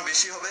পরিমাণ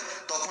বেশি হবে,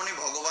 তখনই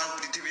ভগবান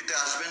পৃথিবীতে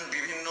আসবেন,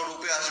 বিভিন্ন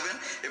রূপে আসবেন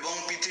এবং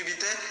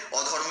পৃথিবীতে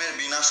অধর্মের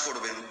বিনাশ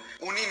করবেন।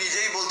 উনি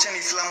নিজেই বলছেন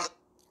ইসলাম।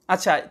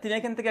 আচ্ছা, তিনি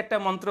এখান থেকে একটা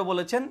মন্ত্র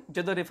বলেছেন,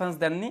 যদিও রেফারেন্স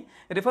দেননি।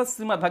 রেফারেন্স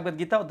শ্রীমদ্ ভাগবত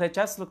গীতা অধ্যায়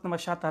 4 শ্লোক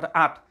নম্বর 7 আর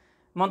 8।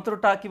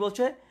 মন্ত্রটা কি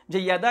বলছে? যে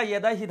यदा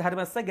यदा हि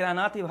धर्मस्य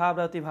ज्ञानाति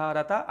भावरति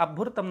भारत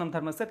अभ्युत्तमं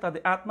धर्मस्य तद्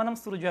आत्मनं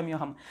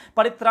सृजाम्यहं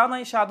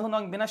परित्राणाय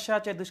साधूनां विनाशाय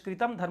च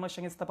दुष्कृतं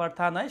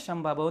धर्मसंस्थापनार्थाय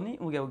সম্ভাবনী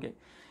উগে উগে।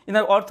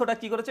 এনার অর্থটা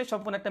কি করেছে?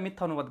 সম্পূর্ণ একটা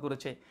মিথ্যা অনুবাদ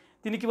করেছে।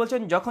 তিনি কি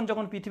বলছেন? যখন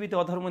যখন পৃথিবীতে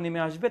অধর্ম নেমে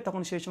আসবে,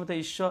 তখন সেই সময়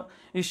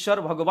ঈশ্বর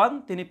ভগবান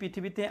তিনি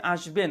পৃথিবীতে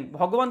আসবেন।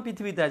 ভগবান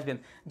পৃথিবীতে আসবেন।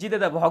 জি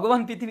দাদা,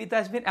 ভগবান পৃথিবীতে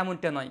আসবেন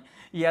এমনটা নয়।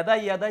 ইয়াদা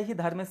ইয়াদা হি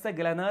ধর্মস্য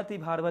গ্লানাতি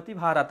ভারবতি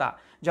ভারতা,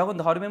 যখন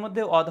ধর্মের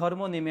মধ্যে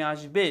অধর্ম নেমে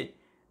আসবে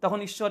তখন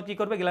ঈশ্বর কি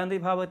করবে? গ্লান্দি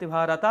ভাবতি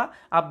ভারতা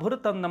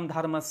আভ্যুত্তমম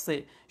ধর্মস্যে,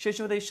 সেই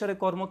সময় ঈশ্বরের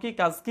কর্ম কি,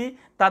 কাজ কি?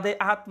 তাদের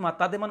আত্মা,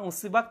 তাদের মানে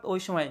উসিবাক্ত, ওই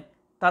সময়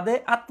তাদের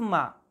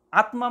আত্মা।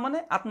 আত্মা মানে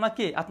আত্মা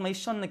কে? আত্মা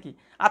ঈশ্বর নাকি?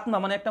 আত্মা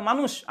মানে একটা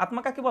মানুষ। আত্মা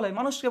কাকে বলা হয়?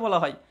 মানুষকে বলা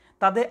হয়।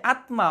 তাদের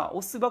আত্মা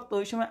উসিবাক্ত,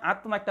 ওই সময়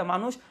আত্মা একটা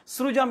মানুষ,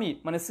 সৃজামি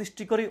মানে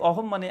সৃষ্টি করি,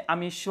 অহম মানে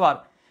আমি ঈশ্বর।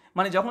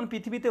 মানে যখন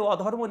পৃথিবীতে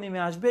অধর্ম নেমে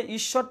আসবে,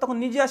 ঈশ্বর তখন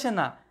নিজে আসে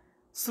না।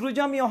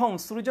 সৃজামি অহম,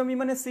 সৃজামি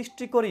মানে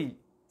সৃষ্টি করি,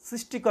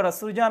 সৃষ্টি করা,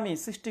 সৃজামি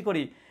সৃষ্টি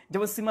করি।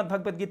 যেমন শ্রীমদ্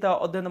ভাগবত গীতা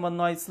অধ্যায় নম্বর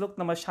 9 শ্লোক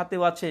নম্বর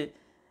 7 আছে।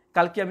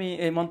 কালকে আমি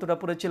এই মন্ত্রটা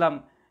পড়েছিলাম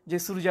যে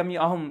সৃজামি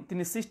অহম,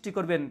 তিনি সৃষ্টি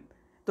করবেন।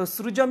 তো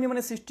সৃজামি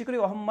মানে সৃষ্টি করি,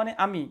 অহম মানে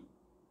আমি।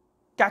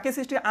 কাকে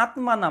সৃষ্টি?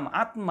 আত্মা নাম,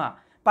 আত্মা।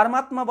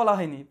 পরমাত্মা বলা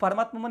হয়নি,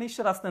 পরমাত্মা মানে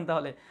ঈশ্বর আসতেন।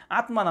 তাহলে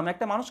আত্মা নাম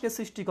একটা মানুষকে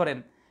সৃষ্টি করেন,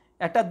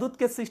 একটা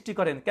দূতকে সৃষ্টি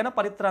করেন। কেন?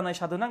 পরিত্রাণায়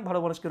সাধুনাং, ভালো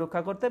মানুষকে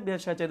রক্ষা করতে,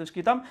 বিনাশায় চ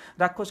দুষ্কৃতম,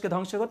 রাক্ষসকে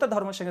ধ্বংস করতে,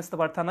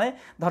 ধর্মসংস্থাপনায়,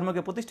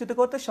 ধর্মকে প্রতিষ্ঠিত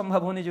করতে,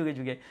 সম্ভাবনী যুগে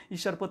যুগে।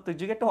 ঈশ্বর প্রত্যেক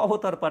যুগে একটা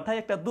অবতার পাঠায়,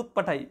 একটা দূত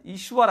পাঠায়,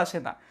 ঈশ্বর আসে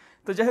না।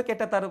 তো যাই হোক,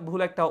 এটা তার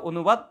ভুল একটা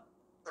অনুবাদ।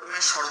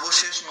 ধর্মের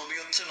সর্বশেষ নবী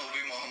হচ্ছে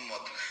নবী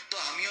মোহাম্মদ। তো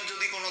আমিও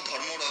যদি কোনো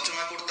ধর্ম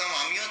রচনা করতাম,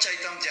 আমিও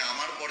চাইতাম চেয়েছিলাম যে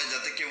আমার পরে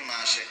যাতে কেউ না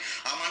আসে,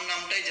 আমার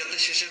নামটাই যাতে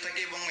শেষে থাকে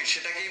এবং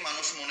সেটাকেই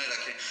মানুষ মনে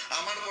রাখে।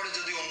 আমার পরে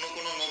যদি অন্য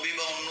কোনো নবী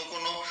বা অন্য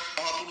কোনো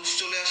মহাপুরুষ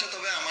চলে আসে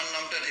তবে আমার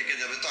নামটা ঢেকে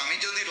যাবে। তো আমি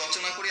যদি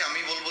রচনা করি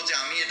আমি বলবো যে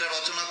আমি এটা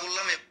রচনা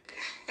করলাম।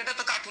 এটা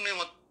তো কার্টুনের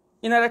মতো।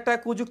 ইনার একটা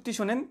কুযুক্তি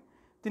শোনেন।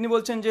 তিনি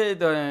বলছেন যে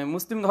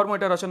মুসলিম ধর্ম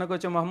এটা রচনা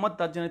করেছে মোহাম্মদ,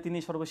 তার জন্য তিনি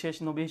সর্বশেষ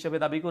নবী হিসেবে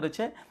দাবি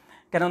করেছে।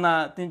 কেননা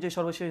তিনি যে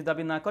সর্বশেষ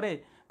দাবি না করে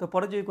তো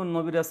পরে যদি কোন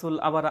নবী রাসূল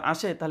আবার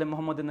আসে তাহলে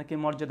মোহাম্মদের নাকি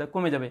মর্যাদা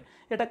কমে যাবে।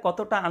 এটা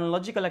কতটা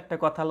আনলজিক্যাল একটা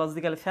কথা,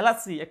 লজিক্যাল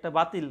ফ্যালাসি, একটা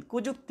বাতিল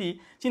কুযুক্তি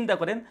চিন্তা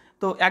করেন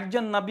তো।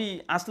 একজন নবী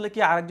আসলে কি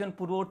আরেকজন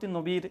পূর্ববর্তী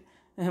নবীর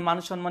মান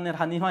সম্মানের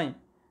হানি হয়?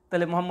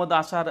 তাহলে মোহাম্মদ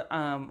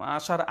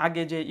আসার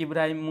আগে যে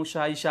ইব্রাহিম,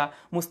 মুসা, ঈসা,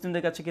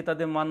 মুসলিমদের কাছে কি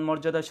তাদের মান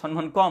মর্যাদা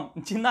সম্মান কম?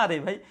 জি না রে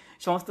ভাই,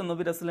 সমস্ত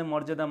নবী রাসূলের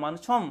মর্যাদা মান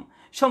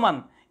সমান।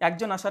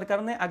 একজন আসার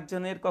কারণে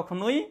একজনের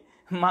কখনোই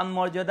মান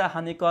মর্যাদা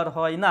হানিকর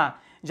হয় না।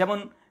 যেমন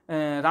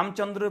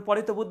রামচন্দ্রের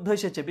পরে তো বুদ্ধ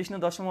এসেছে, বিষ্ণু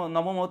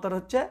নবম অবতার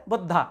হচ্ছে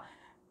বুদ্ধা,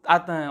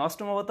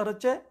 অষ্টম অবতার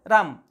হচ্ছে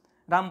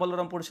রাম,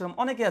 বলরাম, পরশুরাম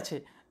অনেকে আছে।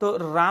 তো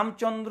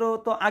রামচন্দ্র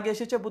তো আগে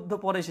এসেছে, বুদ্ধ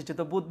পরে এসেছে।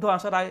 তো বুদ্ধ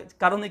আসার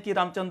কারণে কি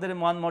রামচন্দ্রের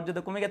মান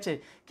মর্যাদা কমে গেছে?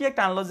 কি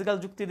একটা আনলজিক্যাল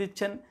যুক্তি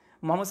দিচ্ছেন।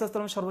 মুহাম্মদ সাল্লাল্লাহু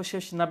আলাইহি ওয়াসাল্লাম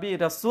সর্বশেষ নবী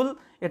রাসূল,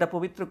 এটা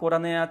পবিত্র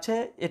কোরআনে আছে।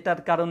 এটার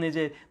কারণে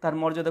যে তার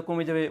মর্যাদা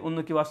কমে যাবে অন্য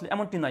কেউ আসলে,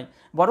 এমনটি নয়।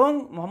 বরং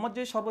মুহাম্মদ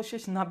যে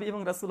সর্বশেষ নবী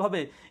এবং রাসূল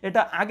হবে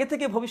এটা আগে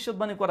থেকে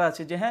ভবিষ্যৎবাণী করা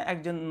আছে যে হ্যাঁ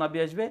একজন নবী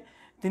আসবে,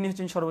 তিনি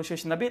হচ্ছেন সর্বশেষ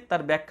নবী।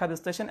 তার ব্যাখ্যা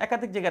বিশ্লেষণ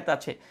একাধিক জায়গাতে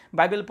আছে।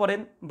 বাইবেল পড়েন,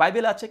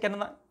 বাইবেল আছে।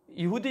 কেননা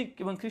ইহুদি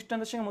এবং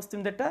খ্রিস্টানদের সঙ্গে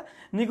মুসলিমদের একটা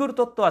নিগুড়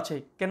তত্ত্ব আছে।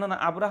 কেননা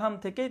আব্রাহাম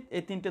থেকে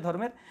এই তিনটে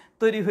ধর্মের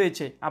তৈরি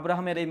হয়েছে।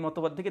 আব্রাহামের এই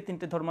মতবাদ থেকে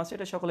তিনটে ধর্ম আছে,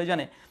 এটা সকলে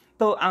জানে।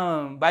 তো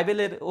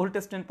বাইবেলের old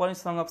testament point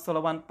song of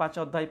Solomon 5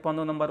 অধ্যায়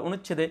 15 নম্বর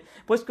অনুচ্ছেদে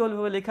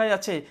পরিষ্কারভাবে লেখাই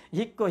আছে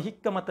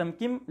হিক্কামাতাম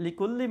কিম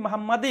লিকুল্লি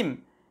মুহাম্মাদিম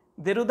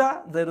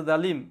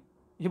দেরুদালিম।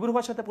 হিব্রু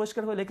ভাষাতে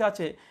পরিষ্কারভাবে লেখা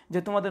আছে যে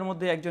তোমাদের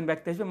মধ্যে একজন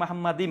ব্যক্তি আসবে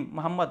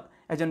মোহাম্মদ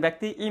একজন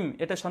ব্যক্তি,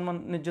 এটা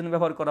সম্মানের জন্য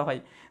ব্যবহার করা হয়।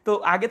 তো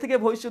আগে থেকে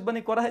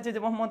ভবিষ্যৎবাণী করা হয়েছে যে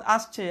মোহাম্মদ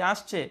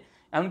আসছে।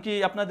 এমনকি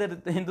আপনাদের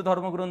হিন্দু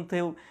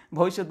ধর্মগ্রন্থেও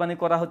ভবিষ্যৎবাণী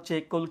করা হচ্ছে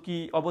কল্কি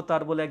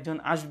অবতার বলে একজন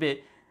আসবে।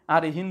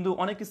 আর হিন্দু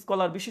অনেক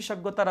স্কলার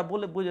বিশেষজ্ঞ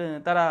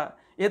তারা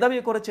এ দাবি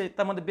করেছে,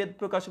 তার মধ্যে বেদ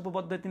প্রকাশ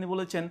উপপাধ্যায় তিনি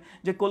বলেছেন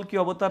যে কল্কি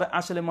অবতার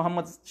আসলে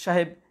মোহাম্মদ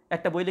সাহেব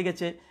একটা বই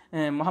লিখেছে,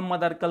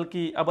 মোহাম্মদ আর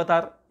কল্কি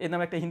অবতার, এর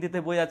নামে একটা হিন্দিতে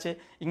বই আছে,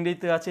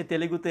 ইংরেজিতে আছে,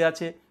 তেলেগুতে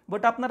আছে।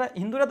 বাট আপনারা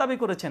হিন্দুরা দাবি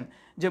করেছেন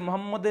যে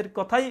মোহাম্মদের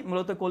কথাই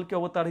মূলত কল্কি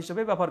অবতার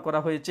হিসেবে ব্যবহার করা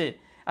হয়েছে।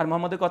 আর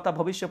মোহাম্মদের কথা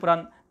ভবিষ্য পুরাণ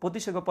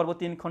প্রতিশোগ পর্ব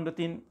 3 খণ্ড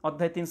 3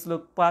 অধ্যায় 3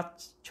 শ্লোক 5,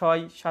 6,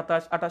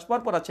 27, 28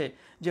 পর আছে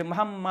যে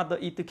মোহাম্মদ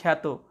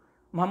খ্যাত,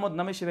 মোহাম্মদ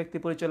নামে সে ব্যক্তি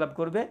পরিচয় লাভ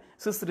করবে,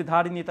 সুশ্রী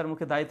ধারিণী তার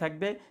মুখে দায়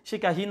থাকবে,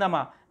 শিকা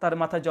হিনামা তার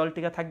মাথায় জল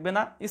টিকা থাকবে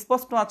না,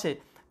 স্পষ্ট আছে।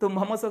 তো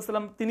মুহাম্মদ সাল্লাল্লাহু আলাইহি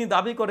ওয়াসাল্লাম তিনি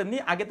দাবি করেননি,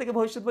 আগে থেকে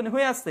ভবিষ্যৎবাণী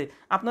হয়ে আসছে।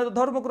 আপনাদের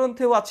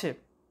ধর্মগ্রন্থেও আছে,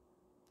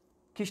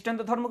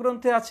 খ্রিস্টানদের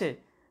ধর্মগ্রন্থে আছে।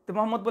 তো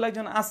মোহাম্মদ বলে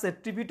একজন আছে,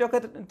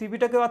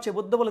 টিভিটাকেও আছে।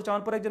 বুদ্ধ বলেছে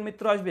আমার পরে একজন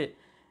মিত্র আসবে,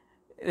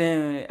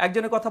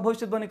 একজনের কথা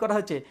ভবিষ্যৎবাণী করা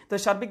হয়েছে। তো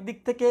সার্বিক দিক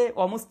থেকে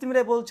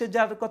অমুসলিমরা বলছে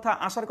যার কথা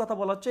আসার কথা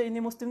বলা হচ্ছে ইনি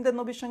মুসলিমদের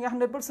নবীর সঙ্গে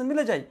 100%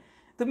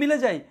 মিলে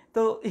যায়।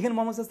 তো এখানে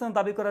মুহাম্মদ সাল্লাল্লাহু আলাইহি ওয়াসাল্লাম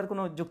দাবি করার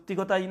কোনো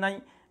যৌক্তিকতাই নাই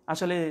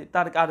আসলে।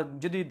 তার আর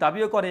যদি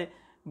দাবিও করে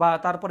বা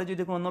তারপরে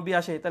যদি কোনো নবী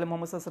আসে তাহলে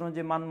মুহাম্মদ সাল্লাল্লাহু আলাইহি ওয়াসাল্লামের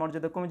যে মান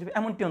মর্যাদা কমে যাবে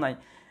এমনটিও নাই।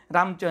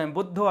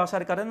 বুদ্ধ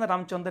আসার কারণে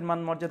রামচন্দ্রের মান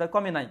মর্যাদা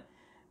কমে নাই।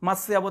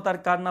 মাৎস্য অবতার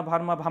কারনা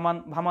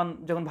ভামান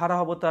যখন ভারা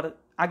অবতার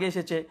আগে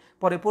এসেছে,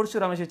 পরে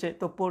পরশুরাম এসেছে।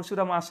 তো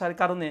পরশুরাম আসার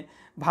কারণে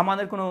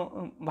ভামানের কোনো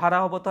ভারা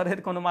অবতারের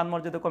কোনো মান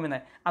মর্যাদা কমে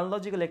নাই।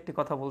 আনলজিক্যাল একটি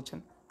কথা বলছেন।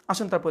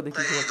 আসুন তারপর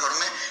দেখি এই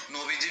ধর্মে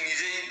নবীজি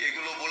নিজেই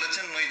এগুলো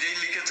বলেছেন, নিজেই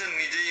লিখেছেন,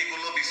 নিজেই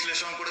এগুলো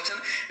বিশ্লেষণ করেছেন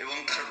এবং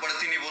তারপরে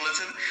তিনি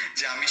বলেছেন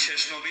যে আমি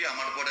শেষ নবী,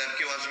 আমার পরে আর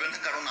কেউ আসবে না,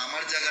 কারণ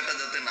আমার জায়গাটা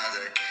যাতে না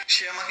যায়।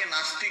 সে আমাকে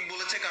নাস্তিক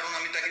বলেছে, কারণ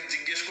আমি তাকে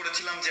জিজ্ঞেস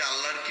করেছিলাম যে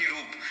আল্লাহর কি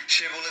রূপ।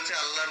 সে বলেছে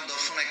আল্লাহর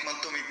দর্শন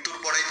একমাত্র মৃত্যুর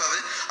পরেই পাবে,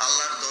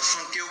 আল্লাহর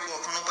দর্শন কেউ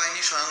কখনো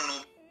পায়নি, স্বয়ং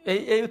নবী।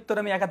 এই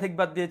উত্তর আমি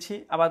একাধিকবার দিয়েছি,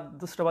 আবার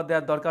দুসরাবার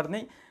দেওয়ার দরকার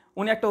নেই।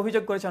 উনি একটা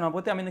অভিযোগ করেছেন আমার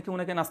প্রতি, আমি নাকি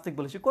উনাকে নাস্তিক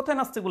বলেছি। কোথায়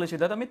নাস্তিক বলেছি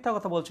দাদা? মিথ্যা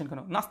কথা বলছেন কেন?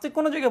 নাস্তিক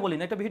কোনো জায়গায়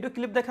বলিনি। একটা ভিডিও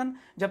ক্লিপ দেখান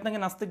যে আপনাকে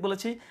নাস্তিক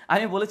বলেছি।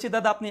 আমি বলেছি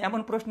দাদা আপনি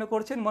এমন প্রশ্ন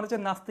করছেন মনে হচ্ছে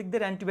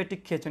নাস্তিকদের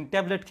অ্যান্টিবায়োটিক খেয়েছেন,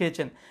 ট্যাবলেট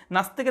খেয়েছেন।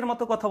 নাস্তিকের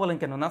মতো কথা বলেন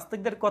কেন?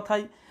 নাস্তিকদের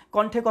কথাই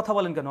কণ্ঠে কথা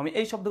বলেন কেন? আমি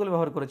এই শব্দগুলো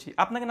ব্যবহার করেছি,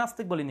 আপনাকে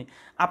নাস্তিক বলিনি।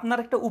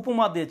 আপনার একটা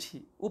উপমা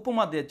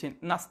দিয়েছি।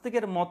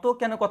 নাস্তিকের মতো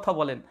কেন কথা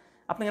বলেন?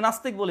 আপনাকে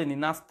নাস্তিক বলিনি,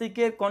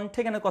 নাস্তিকের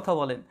কণ্ঠে কেন কথা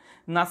বলেন?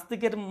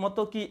 নাস্তিকের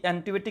মতো কি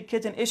অ্যান্টিবায়োটিক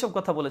খেয়েছেন? এইসব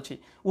কথা বলেছি।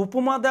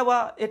 উপমা দেওয়া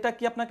এটা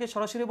কি আপনাকে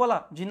সরাসরি বলা?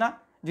 জি না।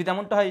 যদি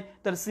এমনটা হয়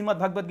তাহলে শ্রীমদ্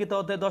ভাগবত গীতা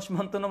অধ্যায় 10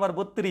 মন্ত্র নম্বর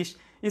 32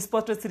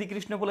 স্পষ্ট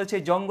শ্রীকৃষ্ণ বলেছে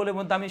জঙ্গলের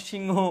মধ্যে আমি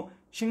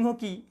সিংহ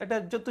কি এটা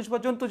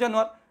জন্তু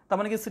জানোয়ার, তার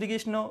মানে কি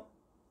শ্রীকৃষ্ণ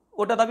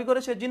ওটা দাবি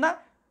করেছে? জি না।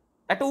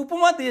 একটা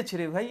উপমা দিয়েছে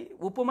রে ভাই,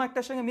 উপমা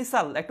একটার সঙ্গে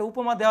মিসাল, একটা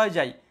উপমা দেওয়া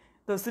যায়।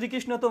 তো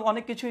শ্রীকৃষ্ণ তো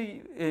অনেক কিছুই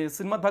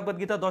শ্রীমদ্ ভাগবত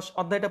গীতা 10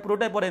 অধ্যায়টা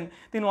পুরোটাই পড়েন,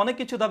 তিনি অনেক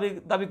কিছু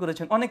দাবি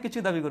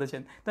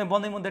করেছেন। তাই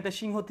বনের মধ্যে একটা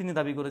সিংহ তিনি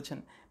দাবি করেছেন।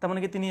 তার মানে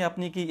কি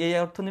আপনি কি এই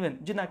অর্থ নেবেন?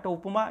 জি না, একটা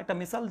উপমা একটা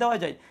মিসাল দেওয়া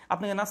যায়।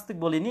 আপনাকে নাস্তিক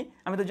বলিনি,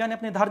 আমি তো জানি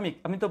আপনি ধার্মিক,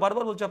 আমি তো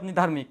বারবার বলছি আপনি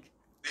ধার্মিক।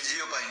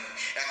 বিজিও পাইনি,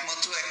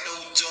 একমাত্র একটা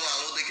উজ্জ্বল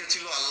আলো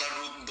দেখেছিল আল্লাহর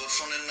রূপ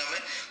দর্শনের নামে।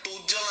 তো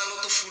উজ্জ্বল আলো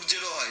তো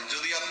সূর্যেরও হয়।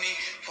 যদি আপনি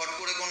ফট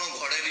করে কোনো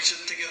ঘরে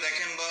নিচের থেকে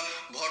দেখেন বা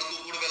ভর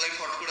দুপুর বেলায়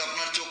ফট করে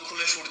আপনার চোখ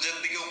খুলে সূর্যের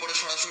দিকে উপরে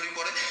সরাসরি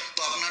পড়ে, তো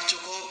আপনার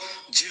চোখও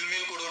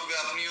ঝিলমিল করে উঠবে,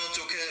 আপনিও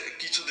চোখে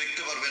কিছু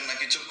দেখতে পারবেন না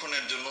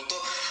কিছুক্ষণের জন্য। তো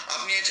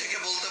আপনি এটাকে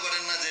বলতে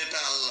পারেন না যে এটা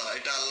আল্লাহ,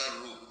 এটা আল্লাহর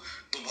রূপ।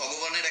 তো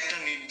ভগবানের একটা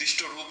নির্দিষ্ট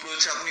রূপ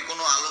রয়েছে, আপনি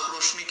কোনো আলোক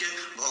রশ্মিকে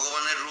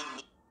ভগবানের রূপ।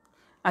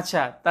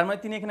 আচ্ছা, তার মানে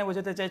তিনি এখানে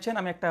বোঝাতে চাইছেন,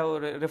 আমি একটা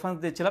রেফারেন্স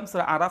দিয়েছিলাম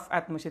সূরা আরাফ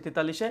আয়াত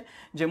 43-এ,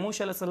 যে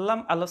মূসা আলাইহিস সালাম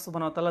আল্লাহ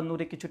সুবহানাহু ওয়া তাআলা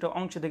নূরে কিছুটা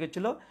অংশ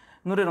দেখেছিল,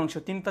 নূরের অংশ।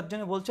 তিনি তার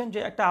জন্য বলছেন যে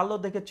একটা আলো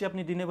দেখেছি,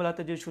 আপনি দিনের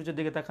বেলাতে যে সূর্যের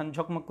দিকে তাকান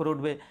ঝকমক করে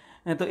উঠবে,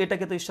 তো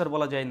এটাকে তো ঈশ্বর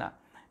বলা যায় না।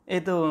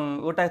 এই তো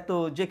ওটা তো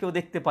যে কেউ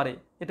দেখতে পারে,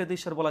 এটা তো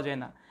ঈশ্বর বলা যায়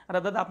না। আর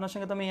দাদা আপনার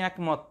সঙ্গে তো আমি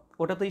একমত,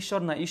 ওটা তো ঈশ্বর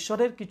না,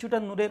 ঈশ্বরের কিছুটা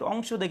নূরের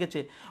অংশ দেখেছে,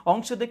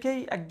 অংশ দেখেই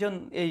একজন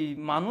এই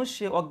মানুষ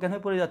সে অজ্ঞান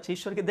হয়ে পড়ে যাচ্ছে,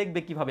 ঈশ্বরকে দেখবে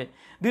কিভাবে।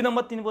 2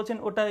 নম্বর তিনি বলছেন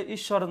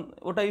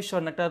ওটা ঈশ্বর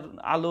না, একটা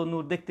আলো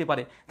নূর দেখতে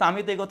পারে। তা আমি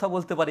তো এই কথা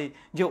বলতে পারি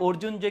যে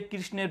অর্জুন যে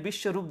কৃষ্ণের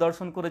বিশ্বরূপ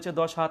দর্শন করেছে,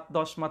 10 হাত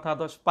 10 মাথা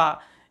 10 পা,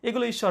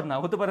 এগুলো ঈশ্বর না।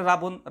 হতে পারে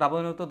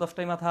রাবণের তো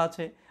 10টাই মাথা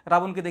আছে,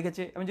 রাবণকে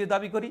দেখেছে আমি যদি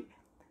দাবি করি,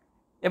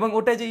 এবং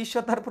ওটাই যে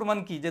ঈশ্বর তার প্রমাণ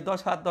কি, যে 10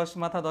 হাত 10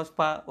 মাথা 10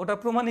 পা, ওটার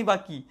প্রমাণই বা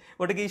কি?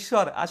 ওটা কি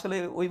ঈশ্বর? আসলে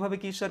ওইভাবে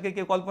কি ঈশ্বরকে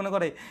কেউ কল্পনা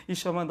করে?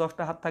 ঈশ্বর মানে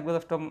 10টা হাত থাকবে,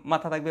 10টা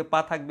মাথা থাকবে, পা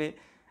থাকবে।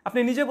 আপনি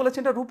নিজে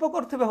বলেছেন এটা রূপক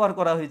অর্থে ব্যবহার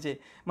করা হয়েছে,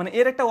 মানে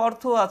এর একটা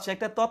অর্থ আছে,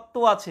 একটা তত্ত্ব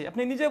আছে,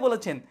 আপনি নিজে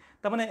বলেছেন।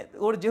 তার মানে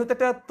ওর যেহেতু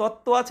একটা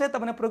তত্ত্ব আছে,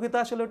 তার মানে প্রকৃত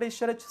আসলে ওটা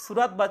ঈশ্বরের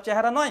সুরাত বা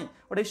চেহারা নয়,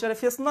 ওটা ঈশ্বরের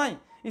ফেস নয়,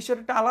 ঈশ্বর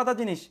একটা আলাদা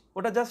জিনিস।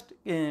 ওটা জাস্ট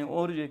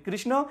ওর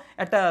কৃষ্ণ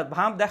একটা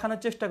ভাব দেখানোর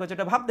চেষ্টা করছে,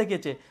 একটা ভাব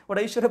দেখিয়েছে,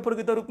 ওটা ঈশ্বরের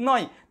প্রকৃত রূপ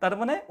নয়। তার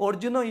মানে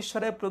অর্জুনও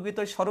ঈশ্বরের প্রকৃত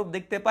স্বরূপ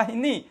দেখতে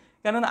পায়নি,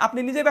 কেননা আপনি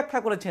নিজে ব্যাখ্যা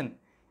করেছেন।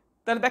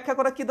 তাহলে ব্যাখ্যা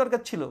করার কি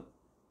দরকার ছিল?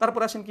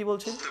 তারপর আসেন কি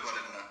বলছেন।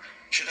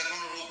 সেটা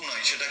কোনো রূপ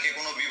নয়, সেটাকে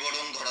কোনো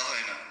বিবরণ ধরা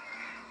হয় না।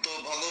 তো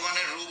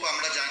ভগবানের রূপ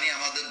আমরা জানি,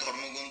 আমাদের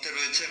ধর্মগ্রন্থে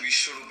রয়েছে,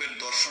 বিশ্বরূপের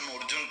দর্শন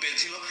অর্জুন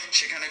পেয়েছিল,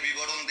 সেখানে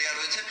বিবরণ দেয়া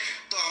রয়েছে।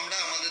 তো আমরা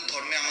আমাদের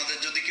ধর্মে আমাদের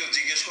যদি কেউ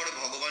জিজ্ঞেস করে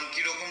ভগবান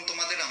কিরকম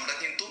তোমাদের, আমরা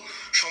কিন্তু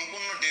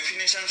সম্পূর্ণ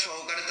ডেফিনেশন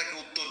সহকারে তাকে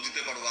উত্তর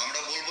দিতে পারবো। আমরা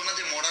বলবো না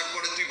যে মরার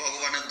পরে তুই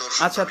ভগবানের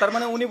দর্শন। আচ্ছা, তার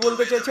মানে উনি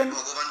বলতে চাইছেন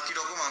ভগবান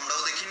কিরকম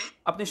আমরাও দেখিনি।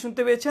 আপনি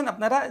শুনতে পেয়েছেন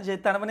আপনারা, যে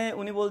তার মানে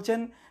উনি বলছেন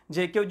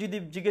যে কেউ যদি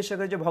জিজ্ঞাসা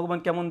করে যে ভগবান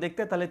কেমন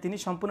দেখতে, তাহলে তিনি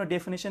সম্পূর্ণ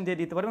ডেফিনেশন দিয়ে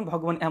দিতে পারবেন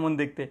ভগবান এমন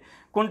দেখতে।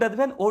 কোনটা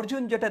দেবেন?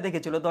 অর্জুন যেটা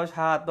দেখেছিল 10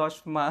 হাত 10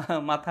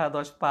 মাথা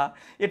 10 পা,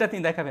 এটা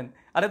তিনি দেখাবেন।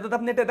 আরে দাদা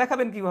আপনি এটা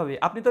দেখাবেন কিভাবে?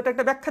 আপনি তো এটা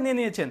একটা ব্যাখ্যা নিয়ে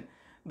নিয়েছেন,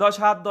 10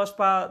 হাত 10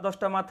 পা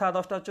 10টা মাথা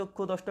 10টা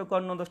চক্ষু 10টা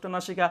কর্ণ 10টা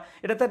নাসিকা,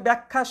 এটা তো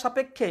ব্যাখ্যা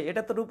সাপেক্ষে,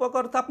 এটা তো রূপক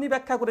অর্থ আপনি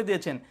ব্যাখ্যা করে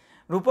দিয়েছেন।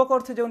 রূপক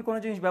অর্থে যখন কোনো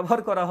জিনিস ব্যবহার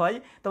করা হয়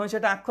তখন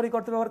সেটা আক্ষরিক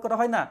অর্থে ব্যবহার করা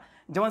হয় না।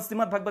 যেমন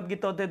শ্রীমদ্ ভাগবত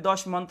গীতা অধ্যায় 10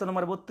 মন্ত্র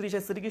নম্বর 32-এ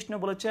শ্রীকৃষ্ণ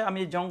বলেছে আমি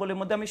এই জঙ্গলের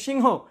মধ্যে আমি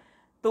সিংহ।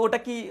 তো ওটা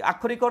কি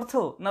আক্ষরিক অর্থ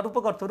না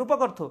রূপক অর্থ? রূপক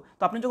অর্থ।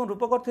 তো আপনি যখন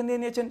রূপক অর্থে নিয়ে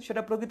নিয়েছেন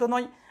সেটা প্রকৃত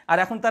নয়। আর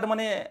এখন তার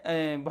মানে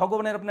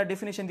ভগবানের আপনার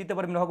ডেফিনেশন দিতে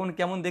পারবেন ভগবান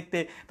কেমন দেখতে,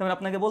 তার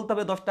আপনাকে বলতে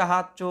হবে 10টা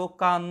হাত চোখ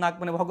কান নাক,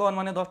 মানে ভগবান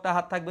মানে 10টা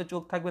হাত থাকবে,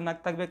 চোখ থাকবে, নাক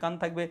থাকবে, কান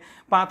থাকবে,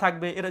 পা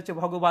থাকবে, এরা হচ্ছে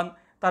ভগবান।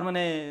 তার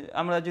মানে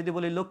আমরা যদি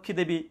বলি লক্ষ্মী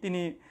দেবী,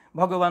 তিনি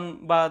ভগবান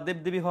বা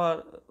দেবদেবী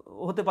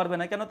হতে পারবে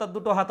না, কেন? তার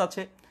 2টো হাত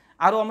আছে।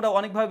 আরও আমরা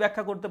অনেকভাবে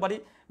ব্যাখ্যা করতে পারি।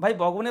 ভাই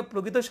ভগবানের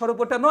প্রকৃত স্বরূপ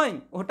ওটা নয়,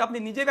 ওটা আপনি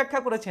নিজে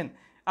ব্যাখ্যা করেছেন।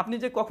 আপনি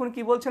যে কখন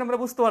কি বলছেন আমরা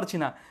বুঝতে পারছি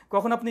না,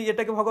 কখন আপনি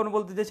এটাকে ভগবান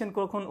বলতে চাইছেন,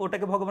 কখন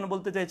ওটাকে ভগবান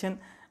বলতে চাইছেন,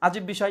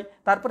 আজীব বিষয়।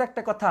 তারপর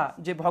একটা কথা,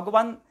 যে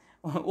ভগবান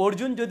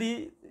অর্জুন যদি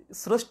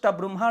স্রষ্টা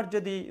ব্রহ্মার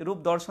যদি রূপ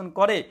দর্শন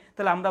করে,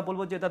 তাহলে আমরা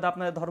বলবো যে দাদা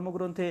আপনার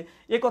ধর্মগ্রন্থে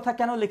এ কথা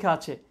কেন লেখা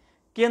আছে?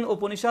 কেন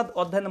উপনিষদ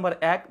অধ্যায় নম্বর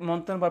 1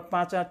 মন্ত্র নম্বর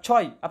 5 আর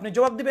 6, আপনি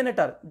জবাব দিবেন,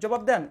 এটার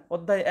জবাব দেন।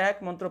 অধ্যায় 1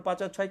 মন্ত্র 5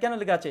 আর 6 কেন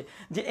লেখা আছে?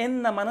 যে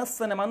এন্না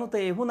মানসনা মানুতে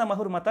এহুনা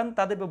মাহুর মাতান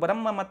তাদেব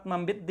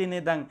ব্রহ্মাত্মাম বিদ্দিনে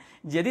দাং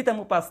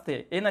যেদিতামুপাস্তে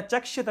এনা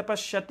চক্ষিত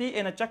পশ্যতি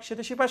এনা চক্ষিত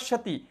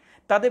শিপশ্যতি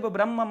তাদেব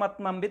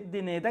ব্রহ্মাত্মাম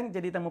বিদ্দিনে দাং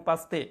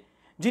যেদিতামুপাস্তে।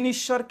 যিনি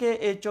ঈশ্বরকে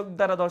এই চোখ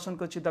দ্বারা দর্শন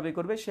করছে দাবি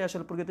করবে, সে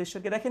আসলে প্রকৃত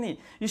ঈশ্বরকে দেখেনি।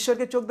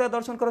 ঈশ্বরকে চোখ দ্বারা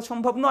দর্শন করা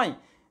সম্ভব নয়।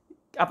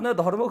 আপনার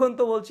ধর্মগ্রন্থ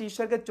বলছি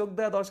ঈশ্বরকে চোখ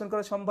দ্বারা দর্শন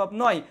করা সম্ভব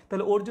নয়,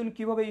 তাহলে অর্জুন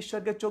কিভাবে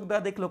ঈশ্বরকে চোখ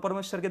দ্বারা দেখলো,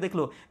 পরমেশ্বরকে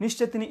দেখলো?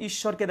 নিশ্চয় তিনি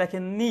ঈশ্বরকে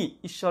দেখেননি,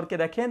 ঈশ্বরকে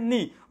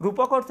দেখেননি।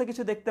 রূপক অর্থে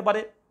কিছু দেখতে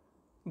পারে,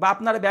 বা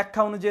আপনার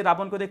ব্যাখ্যা অনুযায়ী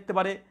রাবণকে দেখতে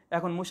পারে।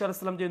 এখন মুসা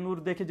আলাইহিস সালাম যে নূর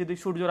দেখে যদি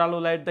সূর্যের আলো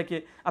লাইট দেখে,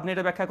 আপনি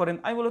এটা ব্যাখ্যা করেন,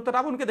 আমি বলবো তো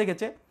রাবণকে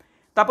দেখেছে।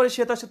 তারপরে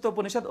শ্বেতাসূত্র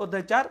উপনিষদ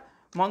অধ্যায় 4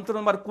 মন্ত্র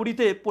নম্বর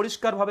 20-তে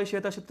পরিষ্কারভাবে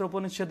শ্বেতাসূত্র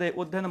উপনিষদে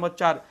অধ্যায় নম্বর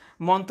 4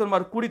 মন্ত্র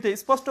নম্বর 20-তে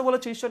স্পষ্ট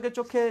বলেছে ঈশ্বরকে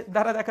চোখে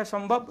দ্বারা দেখা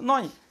সম্ভব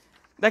নয়।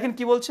 দেখেন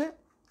কি বলছে,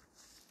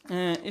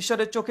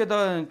 ঈশ্বরের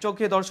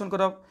চোখে দর্শন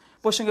করা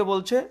প্রসঙ্গে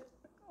বলছে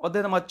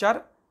অধ্যায় নম্বর 4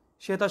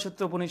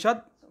 শ্বেতাসূত্র উপনিষদ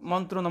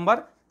মন্ত্র নম্বর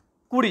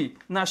 20,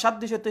 না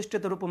সাদৃশ্য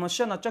তেষ্টিত রূপমস্য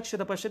না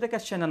চক্ষুত পশ্যতে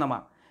কাশ্যেন নামা,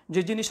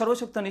 যে যিনি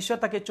সর্বশক্তিমান ঈশ্বর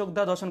তাকে চোখ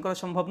দ্বারা দর্শন করা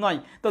সম্ভব নয়।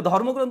 তো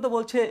ধর্মগ্রন্থ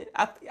বলছে,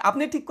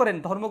 আপনি ঠিক করেন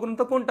ধর্মগ্রন্থ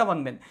কোনটা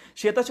মানবেন।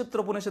 শ্বেতাসূত্র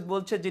উপনিষদ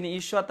বলছে যিনি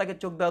ঈশ্বর তাকে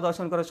চোখ দ্বারা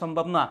দর্শন করা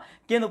সম্ভব না।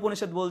 কেন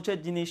উপনিষদ বলছে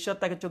যিনি ঈশ্বর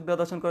তাকে চোখ দ্বারা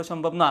দর্শন করা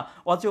সম্ভব না,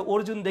 অথচ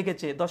অর্জুন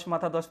দেখেছে 10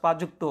 মাথা 10 পা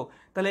যুক্ত।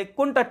 তাহলে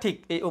কোনটা ঠিক?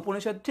 এই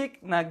উপনিষদ ঠিক,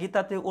 না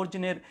গীতাতে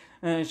অর্জুনের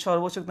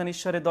সর্বশক্তিমান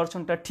ঈশ্বরের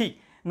দর্শনটা ঠিক,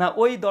 না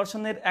ওই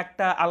দর্শনের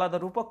একটা আলাদা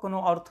রূপক কোনো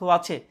অর্থ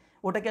আছে?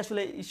 ওটা কি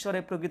আসলে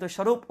ঈশ্বরের প্রকৃত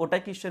স্বরূপ? ওটা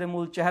কি ঈশ্বরের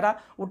মূল চেহারা?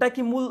 ওটা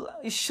কি মূল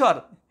ঈশ্বর?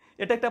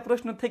 এটা একটা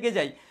প্রশ্ন থেকে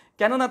যায়।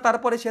 কেননা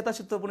তারপরে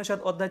শ্বেতাসূত্র উপনিষদ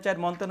অধ্যায় 4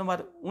 মন্ত্র নম্বর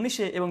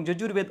 19 এবং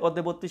যজুর্বেদ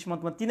অধ্যায় 32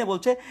 মন্ত্র নম্বর 3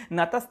 বলছে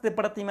নাতাস্তে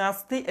প্রতিমা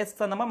আস্তি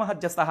এস্তা নামা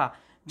মাহাজ্জাসাহা,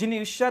 যিনি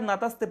ঈশ্বর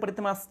নাতাস্তে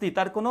প্রতিমা আস্তি,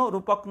 তার কোনো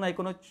রূপক নাই,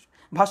 কোনো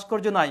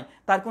ভাস্কর্য নাই,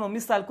 তার কোনো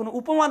মিসাল, কোনো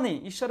উপমা নেই,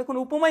 ঈশ্বরের কোনো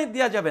উপমাই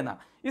দেওয়া যাবে না।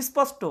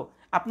 স্পষ্ট।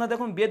 আপনারা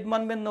দেখুন বেদ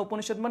মানবেন না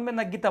উপনিষদ মানবেন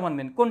না গীতা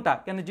মানবেন, কোনটা?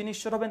 কেন যিনি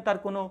ঈশ্বর হবেন তার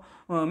কোনো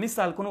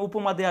মিসাল, কোনো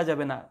উপমা দেওয়া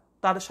যাবে না,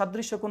 তার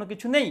সাদৃশ্য কোনো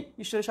কিছু নেই,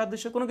 ঈশ্বরের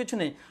সাদৃশ্য কোনো কিছু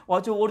নেই।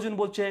 অথচ অর্জুন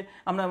বলছে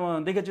আমরা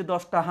দেখেছি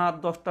 10টা হাত,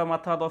 10টা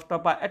মাথা, 10টা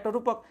পা, একটা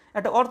রূপক,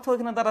 একটা অর্থ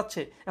এখানে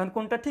দাঁড়াচ্ছে। এখন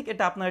কোনটা ঠিক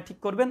এটা আপনারা ঠিক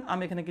করবেন,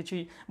 আমি এখানে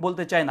কিছুই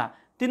বলতে চাই না।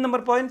 3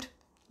 নম্বর পয়েন্ট,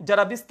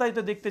 যারা বিস্তারিত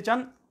দেখতে চান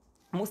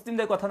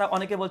মুসলিমদের কথা না,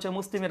 অনেকে বলছে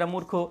মুসলিম এরা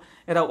মূর্খ,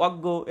 এরা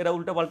অজ্ঞ, এরা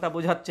উল্টাপাল্টা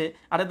বোঝাচ্ছে।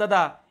 আরে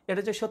দাদা, এটা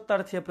হচ্ছে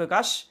সত্যার্থীয়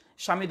প্রকাশ,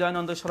 স্বামী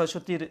দয়ানন্দ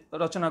সরস্বতীর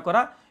রচনা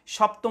করা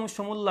সপ্তম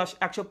সমুল্লাস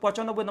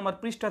 195 নম্বর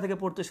পৃষ্ঠা থেকে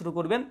পড়তে শুরু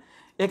করবেন।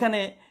 এখানে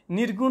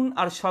নির্গুণ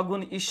আর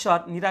সগুণ ঈশ্বর,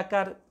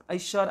 নিরাকার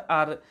ঈশ্বর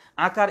আর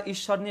আকার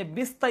ঈশ্বর নিয়ে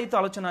বিস্তারিত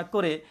আলোচনা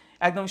করে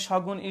একদম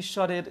সগুণ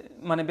ঈশ্বরের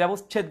মানে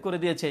ব্যবচ্ছেদ করে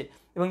দিয়েছে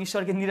এবং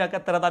ঈশ্বরকে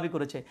নিরাকার তারা দাবি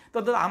করেছে। তো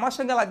আমার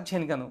সঙ্গে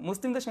লাগছেন কেন,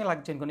 মুসলিমদের সঙ্গে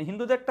লাগছেন কেন?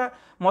 হিন্দুদের একটা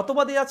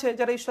মতবাদী আছে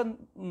যারা ঈশ্বর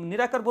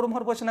নিরাকার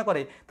ব্রহ্মর ঘোষণা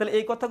করে, তাহলে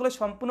এই কথাগুলো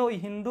সম্পূর্ণ ওই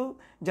হিন্দু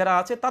যারা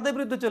আছে তাদের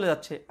বিরুদ্ধে চলে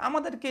যাচ্ছে।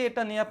 আমাদেরকে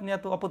এটা নিয়ে আপনি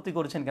এত আপত্তি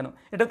করেছেন কেন?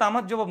 এটা তো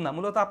আমার জবাব না,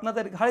 মূলত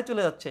আপনাদের ঘাড়ে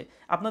চলে যাচ্ছে,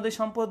 আপনাদের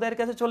সম্প্রদায়ের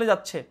কাছে চলে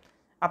যাচ্ছে,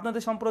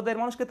 আপনাদের সম্প্রদায়ের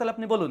মানুষকে। তাহলে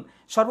আপনি বলুন।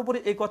 সর্বোপরি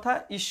এই কথা,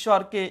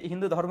 ঈশ্বরকে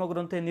হিন্দু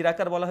ধর্মগ্রন্থে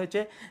নিরাকার বলা হয়েছে,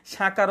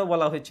 সাকারও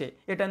বলা হয়েছে,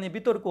 এটা নিয়ে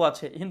বিতর্ক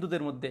আছে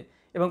হিন্দুদের মধ্যে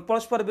এবং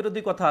পরস্পর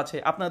বিরোধী কথা আছে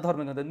আপনার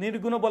ধর্মের মধ্যে।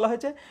 নির্গুণও বলা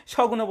হয়েছে,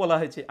 সগুণও বলা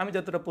হয়েছে, আমি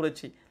যতটা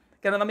পড়েছি।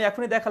 কেননা আমি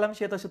এখনই দেখালাম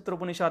শ্বেতাসূত্র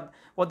উপনিষদ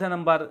অধ্যায়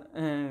নাম্বার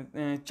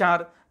 4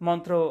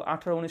 মন্ত্র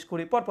 18, 19,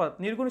 20 পরপর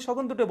নির্গুণ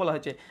সগুণ দুটো বলা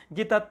হয়েছে।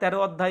 গীতার 13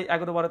 অধ্যায়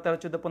 11, 12, 13,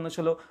 14, 15,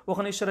 16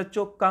 ওখানে ঈশ্বরের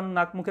চোখ, কান,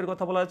 নাক, মুখের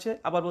কথা বলা আছে,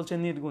 আবার বলছে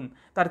নির্গুণ,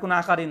 তার কোনো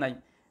আকারই নাই।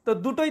 তো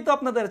দুটোই তো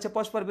আপনাদের আছে,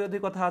 পরস্পর বিরোধী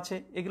কথা আছে,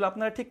 এগুলো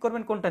আপনারা ঠিক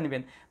করবেন কোনটা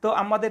নেবেন। তো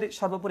আমাদের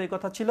সর্বোপরি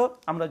কথা ছিল,